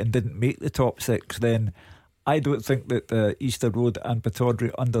badly and didn't make the top six, then I don't think that Easter Road and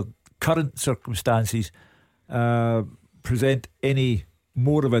Pittodrie, under current circumstances, present any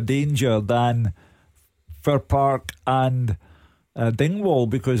more of a danger than Fir Park and Dingwall,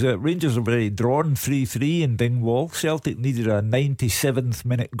 because Rangers have already drawn 3-3 in Dingwall. Celtic needed a 97th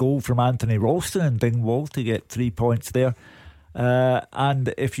minute goal from Anthony Ralston in Dingwall to get 3 points there.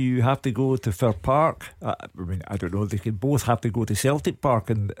 And if you have to go to Fir Park, I don't know, they could both have to go to Celtic Park,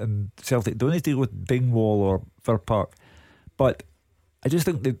 and Celtic don't need to go to Dingwall or Fir Park. But I just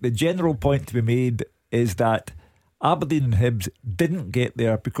think that the general point to be made is that Aberdeen and Hibs didn't get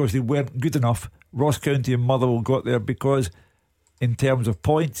there because they weren't good enough. Ross County and Motherwell got there because, in terms of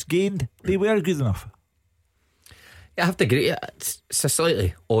points gained, they were good enough. Yeah, I have to agree. It's a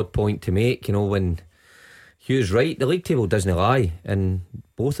slightly odd point to make, when Hugh's right. The league table doesn't lie, and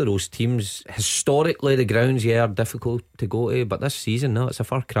both of those teams, historically, the grounds are difficult to go to, but this season, no, it's a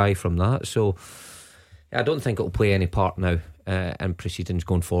far cry from that. So I don't think it'll play any part now in proceedings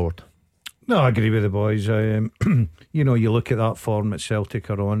going forward. No, I agree with the boys. You look at that form that Celtic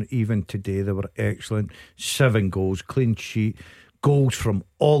are on. Even today they were excellent. 7 goals, clean sheet, goals from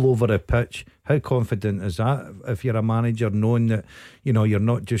all over the pitch. How confident is that if you're a manager, knowing that you're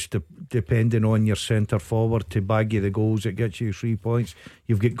not just depending on your centre forward to bag you the goals that gets you 3 points?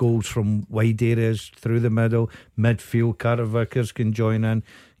 You've got goals from wide areas, through the middle, midfield. Carter Vickers can join in.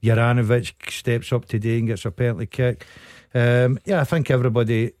 Juranovic steps up today and gets a penalty kick. I think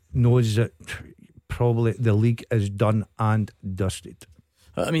everybody knows that probably the league is done and dusted.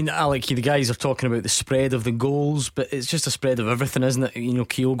 I mean, Alec, the guys are talking about the spread of the goals, but it's just a spread of everything, isn't it?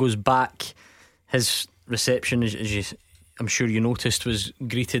 Kyogo's back. His reception, as I'm sure you noticed, was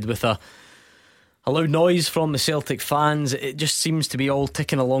greeted with a loud noise from the Celtic fans. It just seems to be all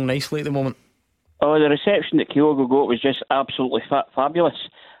ticking along nicely at the moment. Oh, the reception that Kyogo got was just absolutely fabulous.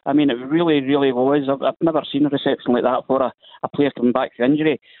 I mean, it really, really was. I've never seen a reception like that for a player coming back from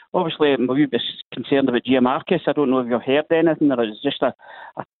injury. Obviously, I'm a wee bit concerned about Giamarcus. I don't know if you've heard anything, or it's just a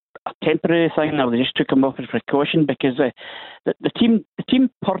temporary thing, or they just took him off as precaution, because the team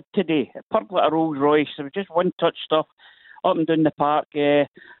purred today. It purred like a Rolls Royce. There was just one-touch stuff up and down the park.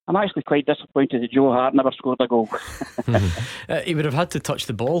 I'm actually quite disappointed that Joe Hart never scored a goal. He would have had to touch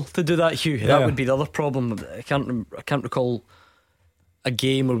the ball to do that, Hugh. That would be the other problem. I can't recall a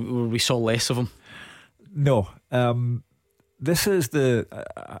game where we saw less of him. No, this is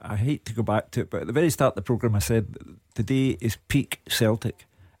I hate to go back to it, but at the very start of the programme I said today is peak Celtic.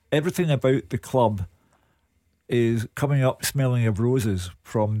 Everything about the club is coming up smelling of roses,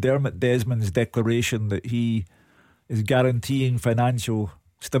 from Dermot Desmond's declaration that he is guaranteeing financial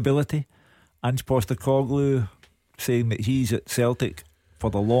stability, Ange Postecoglou saying that he's at Celtic for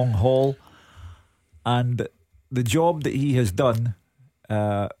the long haul, and the job that he has done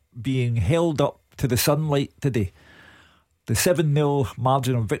being held up to the sunlight today. The 7-0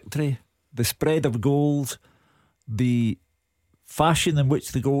 margin of victory, the spread of goals, the fashion in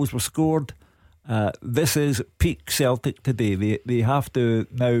which the goals were scored. This is peak Celtic today. They have to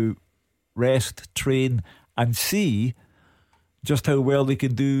now rest, train, and see just how well they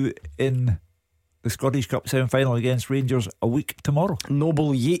can do in the Scottish Cup semi-final against Rangers a week tomorrow.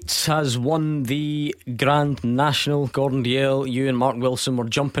 Noble Yeats has won the Grand National. Gordon Dalziel, you and Mark Wilson were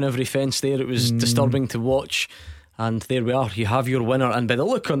jumping every fence there. It was disturbing to watch. And there we are, you have your winner. And by the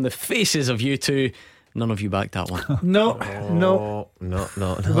look on the faces of you two, none of you backed that one. No. We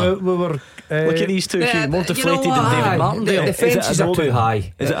were look at these two, more deflated than David Martindale. The fences are too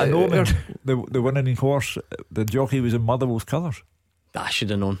high. Is it an omen? The winning horse, the jockey was in Motherwell's colours. I should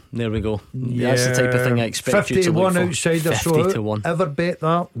have known. There we go. That's the type of thing I expect 50 you to look to 1 for. outsider. 50 to 1. Ever bet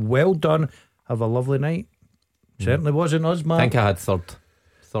that? Well done. Have a lovely night. Certainly wasn't us, man. I think I had third.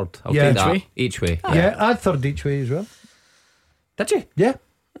 I'll Yeah. take that. Each way? Each way. Yeah, I had third each way as well. Did you? Yeah.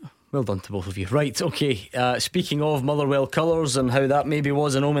 Well done to both of you. Right, okay. Speaking of Motherwell colours and how that maybe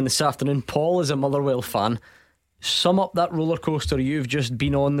was an omen this afternoon, Paul is a Motherwell fan. Sum up that roller coaster you've just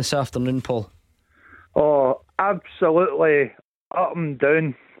been on this afternoon, Paul. Oh, absolutely up and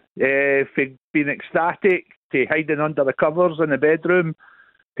down. From being ecstatic to hiding under the covers in the bedroom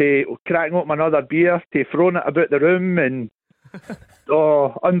to cracking open another beer to throwing it about the room and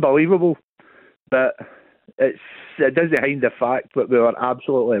unbelievable. But it doesn't hide the fact that we were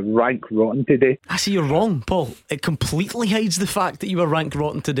absolutely rank rotten today. I see you're wrong, Paul. It completely hides the fact that you were rank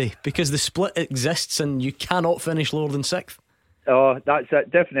rotten today, because the split exists and you cannot finish lower than 6th. Oh, that's it,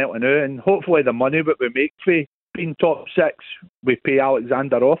 definitely no. And hopefully the money that we make for being top 6, we pay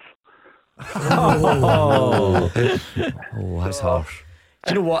Alexander off. Oh, that's harsh.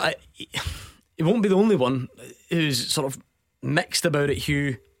 Do you know what? It won't be the only one who's sort of mixed about it,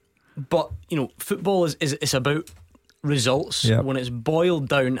 Hugh. But you know, football is about results. Yep. When it's boiled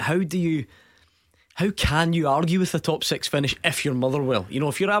down, how can you argue with the top 6 finish if you're Motherwell? You know,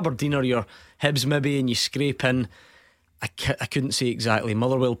 if you're Aberdeen or you're Hibs maybe and you scrape in, I couldn't say exactly.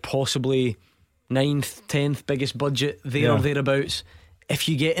 Motherwell possibly 9th, 10th biggest budget there or thereabouts. If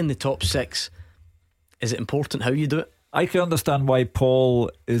you get in the top 6, is it important how you do it? I can understand why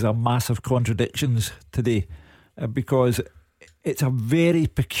Paul is a massive contradictions today, because it's a very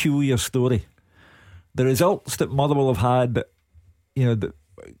peculiar story. The results that Motherwell have had, you know,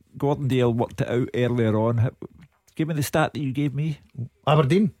 Gordon Dalziel worked it out earlier on. Give me the stat that you gave me.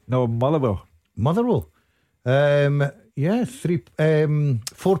 Aberdeen? No, Motherwell. Yeah,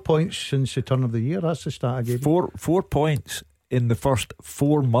 4 points since the turn of the year. That's the stat I gave. 4 points in the first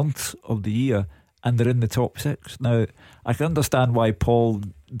 4 months of the year, and they're in the top 6. Now, I can understand why Paul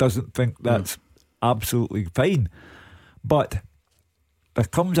doesn't think that's absolutely fine, but there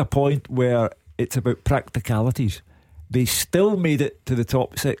comes a point where it's about practicalities. They still made it to the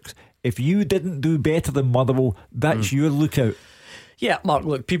top 6. If you didn't do better than Motherwell, that's your lookout. Yeah, Mark,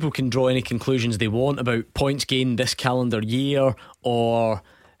 look, people can draw any conclusions they want about points gained this calendar year or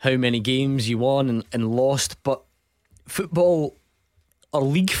how many games you won and lost, but football, or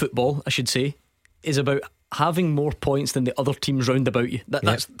league football I should say, is about having more points than the other teams round about you.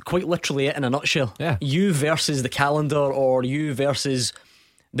 That's quite literally it in a nutshell. You versus the calendar, or you versus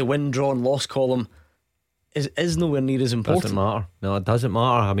the win, draw and loss column is nowhere near as important. Doesn't matter. No, it doesn't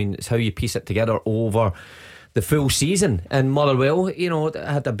matter. I mean, it's how you piece it together over the full season. And Motherwell, you know,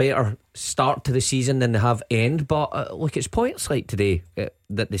 had a better start to the season than they have end. But look, it's points like today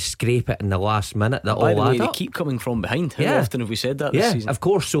that they scrape it in the last minute. That by all the way, add they up. keep coming from behind. How often have we said that this season? Of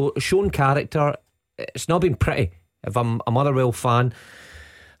course. So shown character. It's not been pretty. If I'm a Motherwell fan,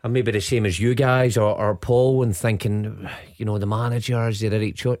 I'm maybe the same as you guys or Paul, and thinking, you know, the manager, is the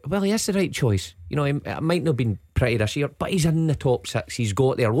right choice? Well, he is the right choice. You know, it might not have been pretty this year, but he's in the top 6. He's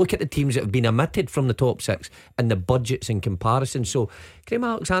got there. Look at the teams that have been omitted from the top 6 and the budgets in comparison. So Graham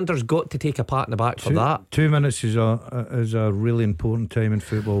Alexander's got to take a pat in the back for that. 2 minutes is a really important time in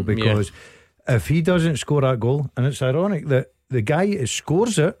football, because if he doesn't score that goal, and it's ironic that the guy who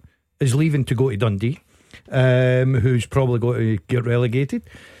scores it is leaving to go to Dundee, who's probably going to get relegated.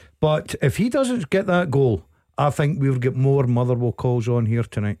 But if he doesn't get that goal, I think we'll get more Motherwell calls on here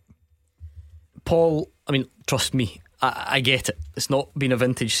tonight. Paul, I mean, trust me, I get it. It's not been a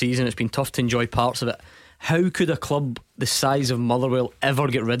vintage season. It's been tough to enjoy parts of it. How could a club the size of Motherwell ever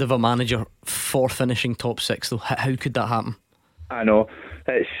get rid of a manager for finishing top 6 though? How could that happen? I know.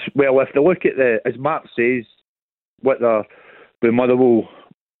 It's, well, if they look at the, as Mark says, what the Motherwell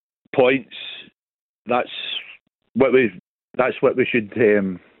points, that's what we should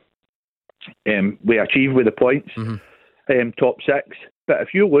we achieve with the points, top 6. But if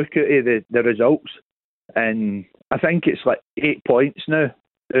you look at the results, and I think it's like 8 points now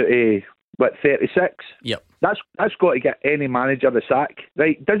out of 36. Yep. That's got to get any manager the sack.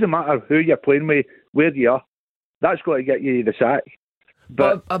 Right? Doesn't matter who you're playing with, where you are. That's got to get you the sack.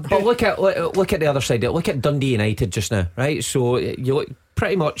 But look at the other side. Look at Dundee United just now, right? So you look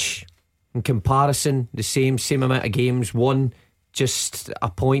pretty much in comparison the same amount of games, won, just a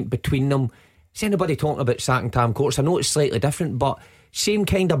point between them. Is anybody talking about sacking Tam Courts? I know it's slightly different, but same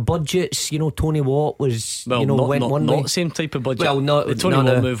kind of budgets. Tony Watt was, went one way. Not same type of budget. Well, the Tony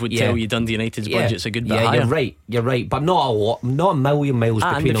Watt move would tell you Dundee United's budget's a good bit higher. You're right, but not a lot, not a million miles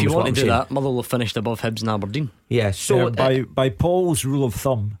between them. And if you want to do saying. that, Motherwell will finished above Hibs and Aberdeen. Yeah, so by Paul's rule of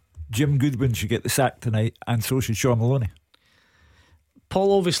thumb, Jim Goodwin should get the sack tonight, and so should Sean Maloney.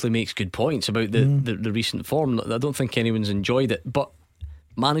 Paul obviously makes good points about the recent form. I don't think anyone's enjoyed it, but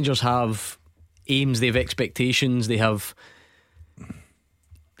managers have aims, they have expectations, they have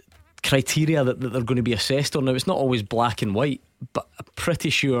criteria that they're going to be assessed on. Now, it's not always black and white, but I'm pretty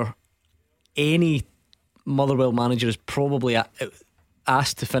sure any Motherwell manager is probably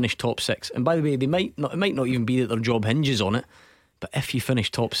asked to finish top 6. And by the way, it might not even be that their job hinges on it, but if you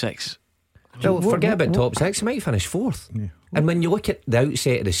finish top 6, forget about top 6, you might finish 4th. Yeah. And when you look at the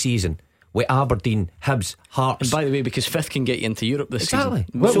outset of the season with Aberdeen, Hibs, Hearts, and by the way, because 5th can get you into Europe this season,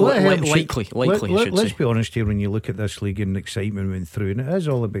 likely. Let's be honest here. When you look at this league and excitement went through, and it is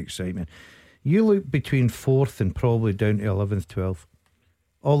all about excitement, you look between 4th and probably down to 11th, 12th.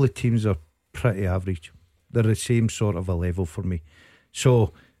 All the teams are pretty average. They're the same sort of a level for me.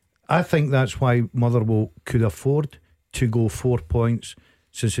 So I think that's why Motherwell could afford to go 4 points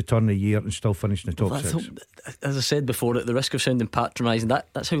since the turn of the year and still finish in the top 6. As I said before, at the risk of sounding patronising,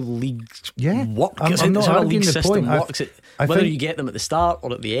 that's how leagues work. I'm not how a arguing league the system point. works. Whether you get them at the start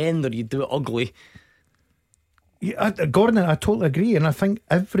or at the end, or you do it ugly. Gordon, I totally agree, and I think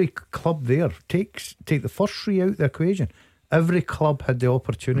every club there take the first 3 out of the equation. Every club had the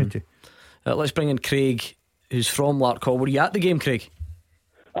opportunity. Let's bring in Craig, who's from Larkhall. Were you at the game, Craig?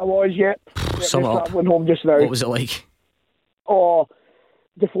 I was, yeah. Sum it up. Travelling home just now. What was it like? Oh,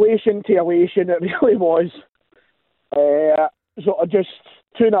 deflation to elation, it really was. Sort of just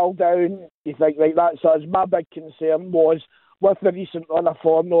 2-0 down, you think, right, that's us. My big concern was with the recent run of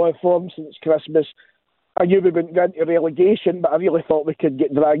form, since Christmas. I knew we wouldn't get into relegation, but I really thought we could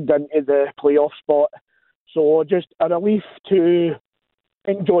get dragged into the playoff spot. So just a relief to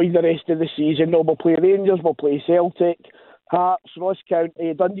enjoy the rest of the season. No, we'll play Rangers, we'll play Celtic, Hearts, Ross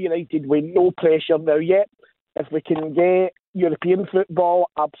County, Dundee United with no pressure now yet. If we can get European football,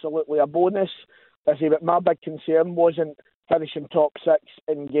 absolutely a bonus. I say, but my big concern wasn't finishing top 6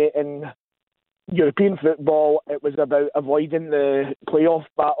 and getting European football. It was about avoiding the playoff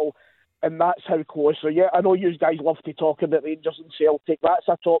battle, and that's how close. So yeah, I know you guys love to talk about Rangers and Celtic. That's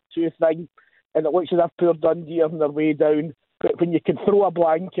a top 2 thing, and it looks as if poor Dundee are on their way down. But when you can throw a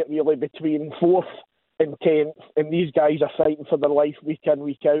blanket really between 4th and 10th, and these guys are fighting for their life week in,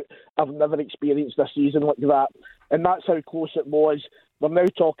 week out, I've never experienced a season like that. And that's how close it was. We're now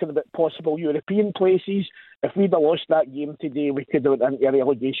talking about possible European places. If we'd have lost that game today, we could have went into a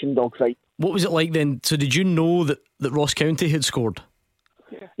relegation dogfight. What was it like then? So did you know that Ross County had scored?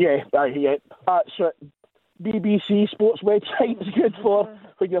 Yeah. That's what BBC Sports website is good for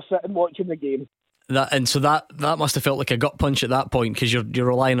when you're sitting watching the game. That must have felt like a gut punch at that point, because you're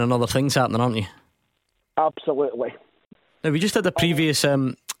relying on other things happening, aren't you? Absolutely. Now, we just had a previous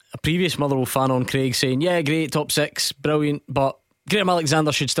Motherwell fan on, Craig, saying, yeah, great, top 6, brilliant, but Graham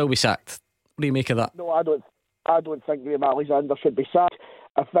Alexander should still be sacked. What do you make of that? No, I don't think Graham Alexander should be sacked.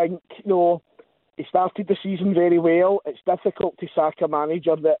 I think, he started the season very well. It's difficult to sack a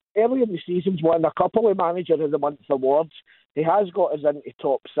manager that early in the season's won a couple of Manager of the Month awards. He has got us into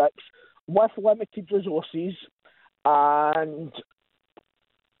top 6 with limited resources, and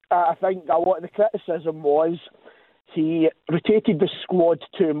I think a lot of the criticism was he rotated the squad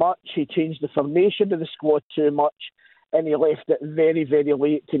too much, he changed the formation of the squad too much, and he left it very, very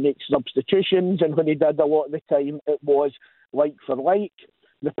late to make substitutions, and when he did, a lot of the time it was like for like.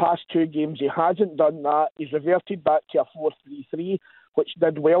 The past 2 games he hasn't done that. He's reverted back to a 4-3-3, which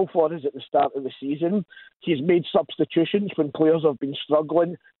did well for us at the start of the season. He's made substitutions when players have been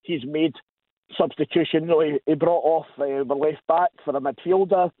struggling. He's made substitution. He brought off the left back for a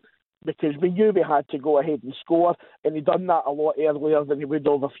midfielder because we knew we had to go ahead and score, and he done that a lot earlier than he would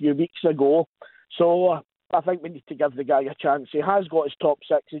have a few weeks ago. So I think we need to give the guy a chance. He has got his top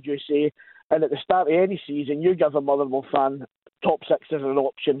six, as you say, and at the start of any season, you give a Motherwell fan top six as an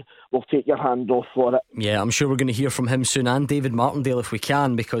option, we'll take your hand off for it. Yeah, I'm sure we're going to hear from him soon, and David Martindale if we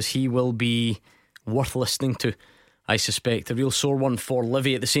can, because he will be worth listening to, I suspect. A real sore one for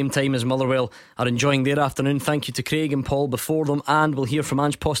Livy at the same time as Motherwell are enjoying their afternoon. Thank you to Craig and Paul before them, and we'll hear from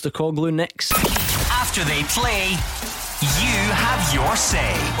Ange Postecoglou next. After they play, you have your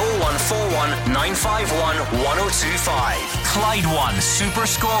say. 0141 951 1025. Clyde One Super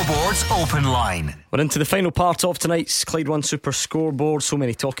Scoreboards open line. We're into the final part of tonight's Clyde One Super Scoreboard. So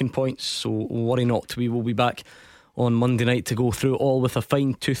many talking points, so worry not. We will be back on Monday night to go through it all with a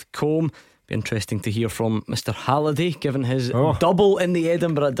fine-tooth comb. Be interesting to hear from Mr. Halliday, given his double in the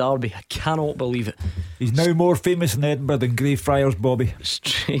Edinburgh Derby. I cannot believe it. He's now more famous in Edinburgh than Greyfriars Bobby.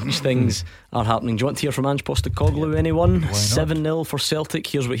 Strange things are happening. Do you want to hear from Ange Postecoglou? Anyone? 7-0 for Celtic.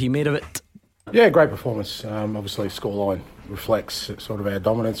 Here's what he made of it. Yeah, great performance. Obviously scoreline reflects sort of our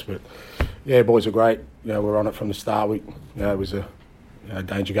dominance, but yeah, boys are great. We're on it from the start. It was a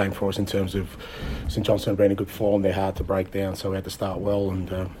danger game for us in terms of St Johnstone being in good form. They're hard to break down, so we had to start well,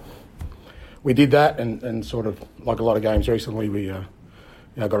 and we did that, and sort of like a lot of games recently, we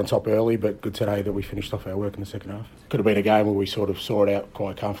got on top early, but good today that we finished off our work in the second half. Could have been a game where we sort of saw it out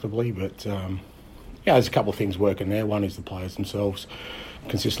quite comfortably, but there's a couple of things working there. One is the players themselves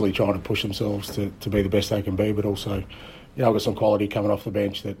consistently trying to push themselves to be the best they can be, but also I've got some quality coming off the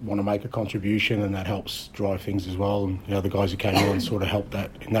bench that want to make a contribution, and that helps drive things as well. And the guys who came on sort of helped that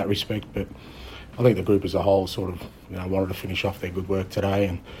in that respect, but I think the group as a whole sort of wanted to finish off their good work today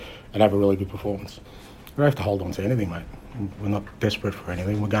and have a really good performance. We don't have to hold on to anything, mate. We're not desperate for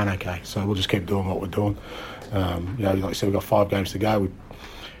anything. We're going okay, so we'll just keep doing what we're doing. Like I said, we've got 5 games to go.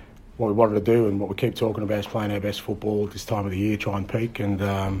 What we wanted to do and what we keep talking about is playing our best football at this time of the year, try and peak, and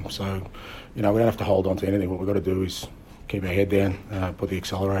so we don't have to hold on to anything. What we've got to do is keep our head down, put the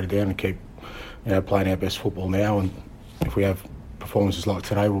accelerator down, and keep playing our best football now, and if we have performances like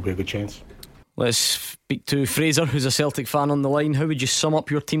today, we'll be a good chance. Let's speak to Fraser, who's a Celtic fan on the line. How would you sum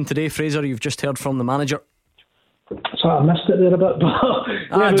up your team today, Fraser? You've just heard from the manager. So I missed it there a bit,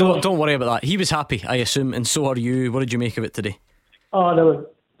 but don't worry about that. He was happy, I assume, and so are you. What did you make of it today? Oh,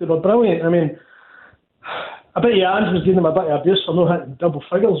 they were brilliant. I mean, I bet Ange was giving them a bit of abuse for not hitting double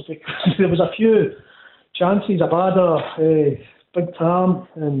figures, because there was a few chances. Abada, Big Tam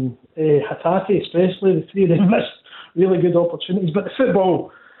and Hatate especially, the three of them missed really good opportunities. But the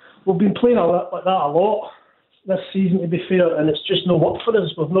football, we've been playing like that a lot this season, to be fair, and it's just no work for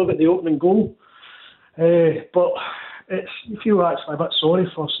us. We've not got the opening goal, but you feel actually a bit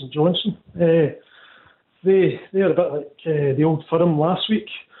sorry for St Johnstone. They're a bit like the old Firm last week.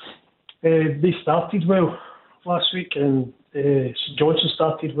 They started well last week, and St Johnstone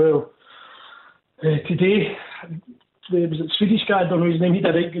started well today. There was a Swedish guy, I don't know his name, he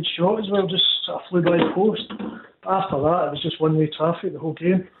had a right good shot as well, just sort of flew by the post. But after that, it was just one-way traffic the whole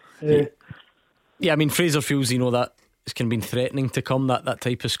game. Yeah, I mean, Fraser feels that it's kind of been threatening to come, that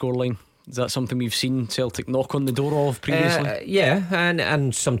type of scoreline. Is that something we've seen Celtic knock on the door of previously? Yeah,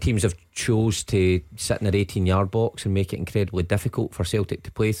 and some teams have chose to sit in their 18-yard box and make it incredibly difficult for Celtic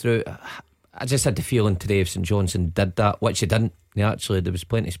to play through. I just had the feeling today if St Johnstone did that, which they didn't. There was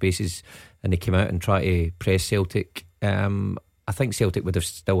plenty of spaces and they came out and tried to press Celtic. I think Celtic would have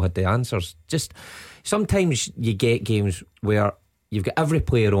still had the answers. Just sometimes you get games where you've got every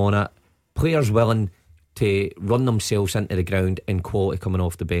player on it, players willing to run themselves into the ground, and quality coming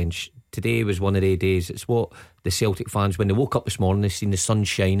off the bench. Today was one of the days. It's what the Celtic fans, when they woke up this morning, they seen the sun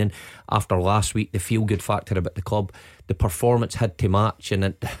shining after last week, the feel good factor about the club, the performance had to match,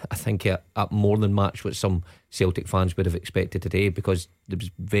 and I think it more than matched what some Celtic fans would have expected today, because there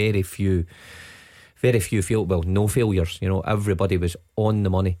was very few no failures. Everybody was on the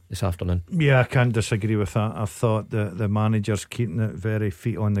money this afternoon. Yeah, I can't disagree with that. I thought the manager's keeping it very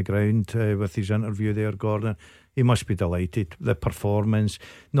feet on the ground with his interview there, Gordon. He must be delighted. The performance,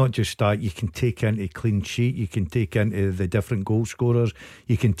 not just that, you can take into clean sheet, you can take into the different goal scorers,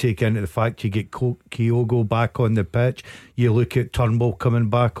 you can take into the fact you get Kyogo back on the pitch, you look at Turnbull coming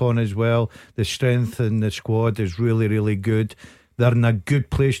back on as well. The strength in the squad is really, really good. They're in a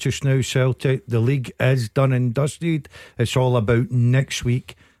good place just now, Celtic. The league is done and dusted. It's all about next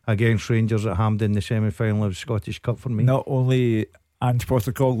week against Rangers at Hampden, the semi-final of the Scottish Cup for me. Not only Ange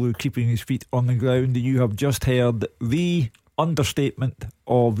Postecoglou keeping his feet on the ground, you have just heard the understatement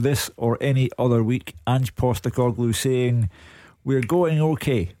of this or any other week. Ange Postecoglou saying, we're going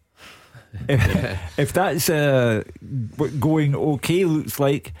okay. if that's what going okay looks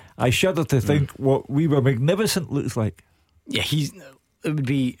like, I shudder to think what We Were Magnificent looks like. Yeah, it would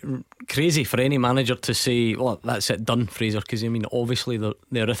be crazy for any manager to say, well, that's it, done, Fraser, because I mean, obviously the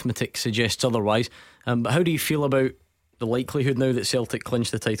arithmetic suggests otherwise. But how do you feel about the likelihood now that Celtic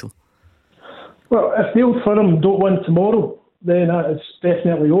clinch the title? Well, if the Old Firm don't win tomorrow, then it's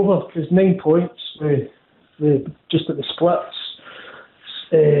definitely over, because 9 points just at the splits,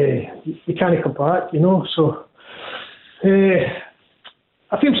 you can't come back, so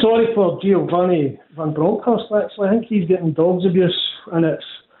I feel sorry for Giovanni Van Bronckhorst. Actually, I think he's getting dog's abuse, and it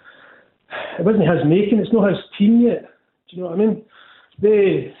wasn't his making. It's not his team yet. Do you know what I mean?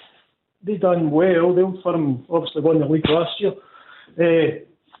 They done well. The Old Firm obviously won the league last year,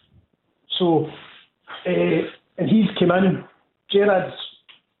 and he's come in. Gerrard's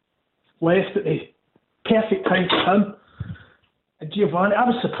left at the perfect time for him. And Giovanni, I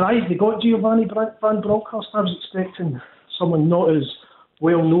was surprised they got Giovanni Van Bronckhorst. I was expecting someone not as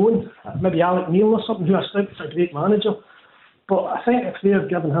well known, maybe Alec Neil or something, who I think is a great manager. But I think if they're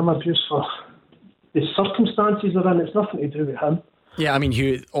giving him abuse for the circumstances they're in, it's nothing to do with him. Yeah, I mean,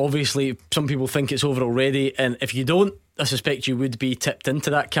 Hugh, obviously some people think it's over already, and if you don't, I suspect you would be tipped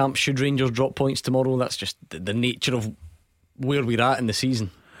into that camp should Rangers drop points tomorrow. That's just the nature of where we're at in the season.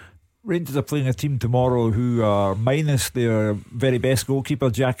 Rangers are playing a team tomorrow who are minus their very best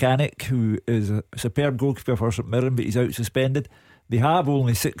goalkeeper, Jack Annick, who is a superb goalkeeper for St Mirren, but he's out suspended. They have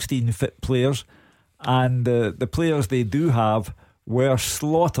only 16 fit players, and the players they do have were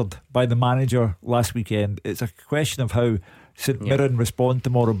slaughtered by the manager last weekend. It's a question of how St Mirren respond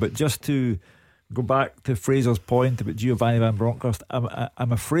tomorrow. But just to go back to Fraser's point about Giovanni Van Bronckhorst,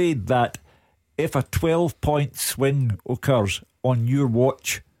 I'm afraid that if a 12-point swing occurs on your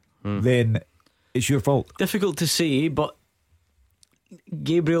watch, then it's your fault. Difficult to say, but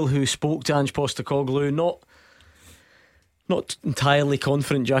Gabriel, who spoke to Ange Postecoglou, not entirely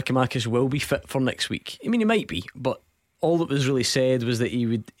confident Giakoumakis will be fit for next week. I mean, he might be, but all that was really said was that he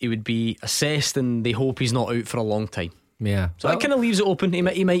would be assessed, and they hope he's not out for a long time. Yeah, so that kind of leaves it open.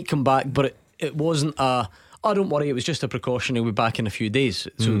 He might come back, but it wasn't don't worry, it was just a precaution, he'll be back in a few days.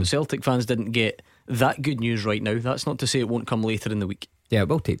 So the Celtic fans didn't get that good news right now. That's not to say it won't come later in the week. Yeah, it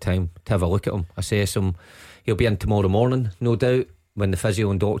will take time to have a look at him, assess him. He'll be in tomorrow morning, no doubt, when the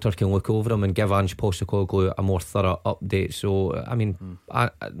physio and doctor can look over him and give Ange Postecoglou a more thorough update. So I mean,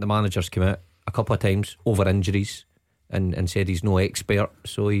 the manager's come out a couple of times over injuries and said he's no expert,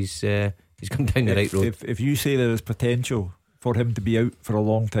 so he's gone down the right road. If you say there is potential for him to be out for a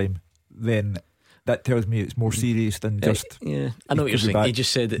long time, then that tells me it's more serious than just I know what you're saying. back. He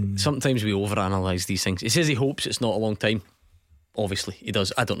just said that sometimes we overanalyse these things. He says he hopes it's not a long time. Obviously he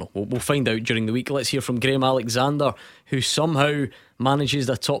does. I don't know, we'll find out during the week. Let's hear from Graham Alexander, who somehow manages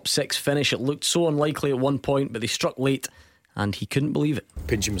a top 6 finish. It looked so unlikely at one point, but they struck late and he couldn't believe it.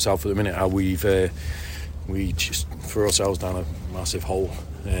 Pinching myself at the minute how we just threw ourselves down a massive hole.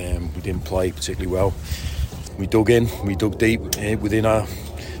 We didn't play particularly well. We dug deep within our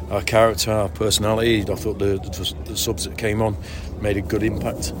character, our personality. I thought the subs that came on made a good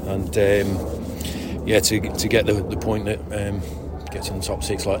impact, and to get the point that gets in the top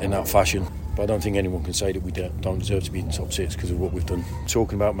 6 like in that fashion. But I don't think anyone can say that we don't deserve to be in the top 6 because of what we've done.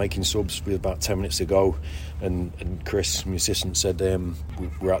 Talking about making subs with about 10 minutes to go, and Chris, my assistant, said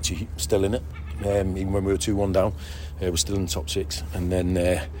we're actually still in it. Even when we were 2-1 down, we're still in the top 6. And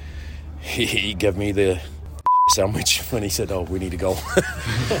then he gave me the sandwich when he said, "Oh, we need a goal."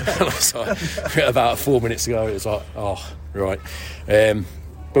 And I was like, about 4 minutes ago, it was like, "Oh, right."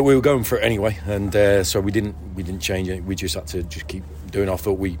 But we were going for it anyway, and so we didn't change it. We just had to just keep doing. I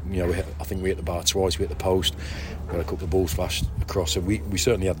thought I think we hit the bar twice. We hit the post. We had a couple of balls flashed across. So we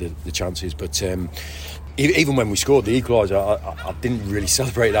certainly had the chances. But even when we scored the equaliser, I didn't really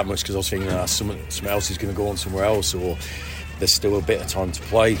celebrate that much because I was thinking someone else is going to go on somewhere else, or there's still a bit of time to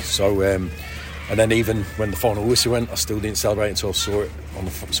play. So and then even when the final whistle went, I still didn't celebrate until I saw it on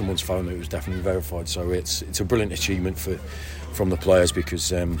someone's phone that it was definitely verified. So it's a brilliant achievement from the players,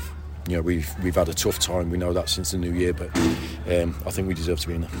 because we've had a tough time. We know that since the new year, but I think we deserve to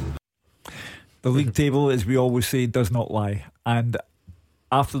be in there. The league table, as we always say, does not lie, and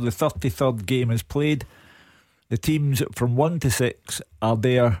after the 33rd game is played, the teams from 1 to 6 are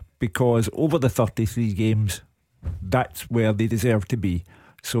there because over the 33 games, that's where they deserve to be.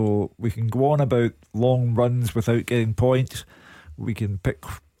 So we can go on about long runs without getting points, we can pick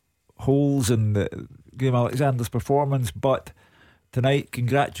holes in Graham Alexander's performance, but tonight,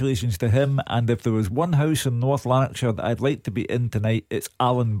 congratulations to him. And if there was one house in North Lanarkshire that I'd like to be in tonight, it's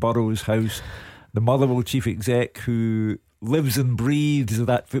Alan Burrows' house, the Motherwell chief exec, who lives and breathes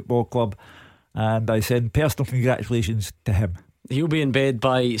that football club, and I send personal congratulations to him. He'll be in bed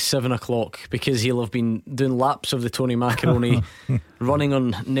by 7 o'clock because he'll have been doing laps of the Tony Macaroni, running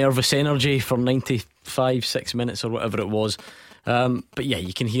on nervous energy for 95-6 minutes or whatever it was. But yeah,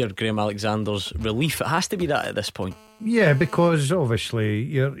 you can hear Graham Alexander's relief. It has to be that at this point. Yeah, because obviously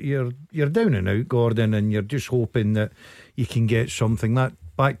you're down and out, Gordon, and you're just hoping that you can get something. That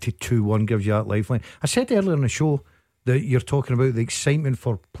back to 2-1 gives you that lifeline. I said earlier in the show that you're talking about the excitement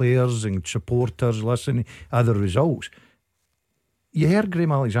for players and supporters listening to other results. You heard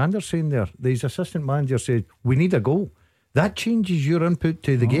Graham Alexander saying there, his assistant manager said, we need a goal. That changes your input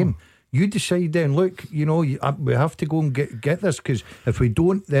to the game. You decide then, look, you know, we have to go and get this, because if we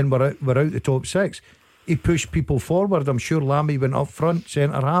don't, then we're out the top 6. He pushed people forward. I'm sure Lammy went up front,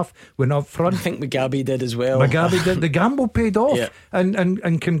 centre half went up front. I think Mugabe did as well. Mugabe did. The gamble paid off. Yeah.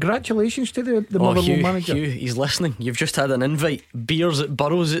 And congratulations to the Motherwell manager. Hugh, he's listening. You've just had an invite. Beers at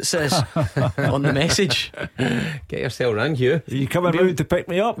Burrows, it says on the message. Get yourself round, Hugh. Are you coming round to pick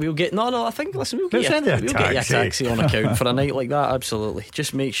me up? We'll get I think, listen, we'll get you a taxi on account for a night like that. Absolutely.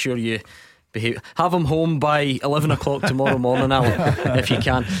 Just make sure you behave. Have him home by 11 o'clock tomorrow morning, Alan, if you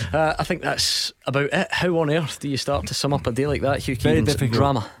can. I think that's about it. How on earth do you start to sum up a day like that, Hugh Keevins? Very difficult.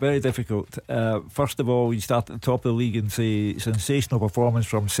 Drama. Very difficult. First of all, you start at the top of the league and say sensational performance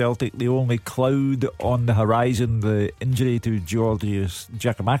from Celtic. The only cloud on the horizon, the injury to Georgios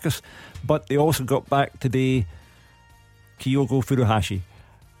Giakoumakis. But they also got back today Kyogo Furuhashi.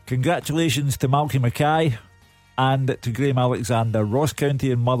 Congratulations to Malky Mackay and to Graham Alexander. Ross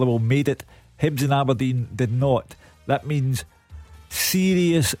County and Motherwell made it. Hibs and Aberdeen did not. That means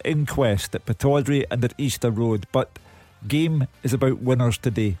serious inquest at Pittodrie and at Easter Road. But game is about winners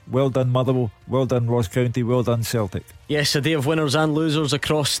today. Well done Motherwell, well done Ross County, well done Celtic. Yes, a day of winners and losers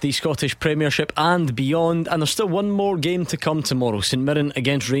across the Scottish Premiership and beyond. And there's still one more game to come tomorrow. St Mirren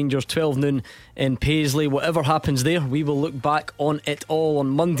against Rangers, 12 noon in Paisley. Whatever happens there, we will look back on it all on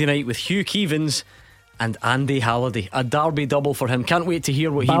Monday night with Hugh Keevins and Andy Halliday. A derby double for him. Can't wait to hear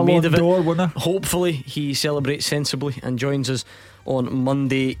what he made of it. Winner. Hopefully he celebrates sensibly and joins us on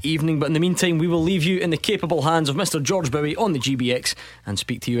Monday evening. But in the meantime, we will leave you in the capable hands of Mr. George Bowie on the GBX and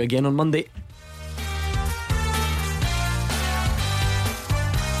speak to you again on Monday.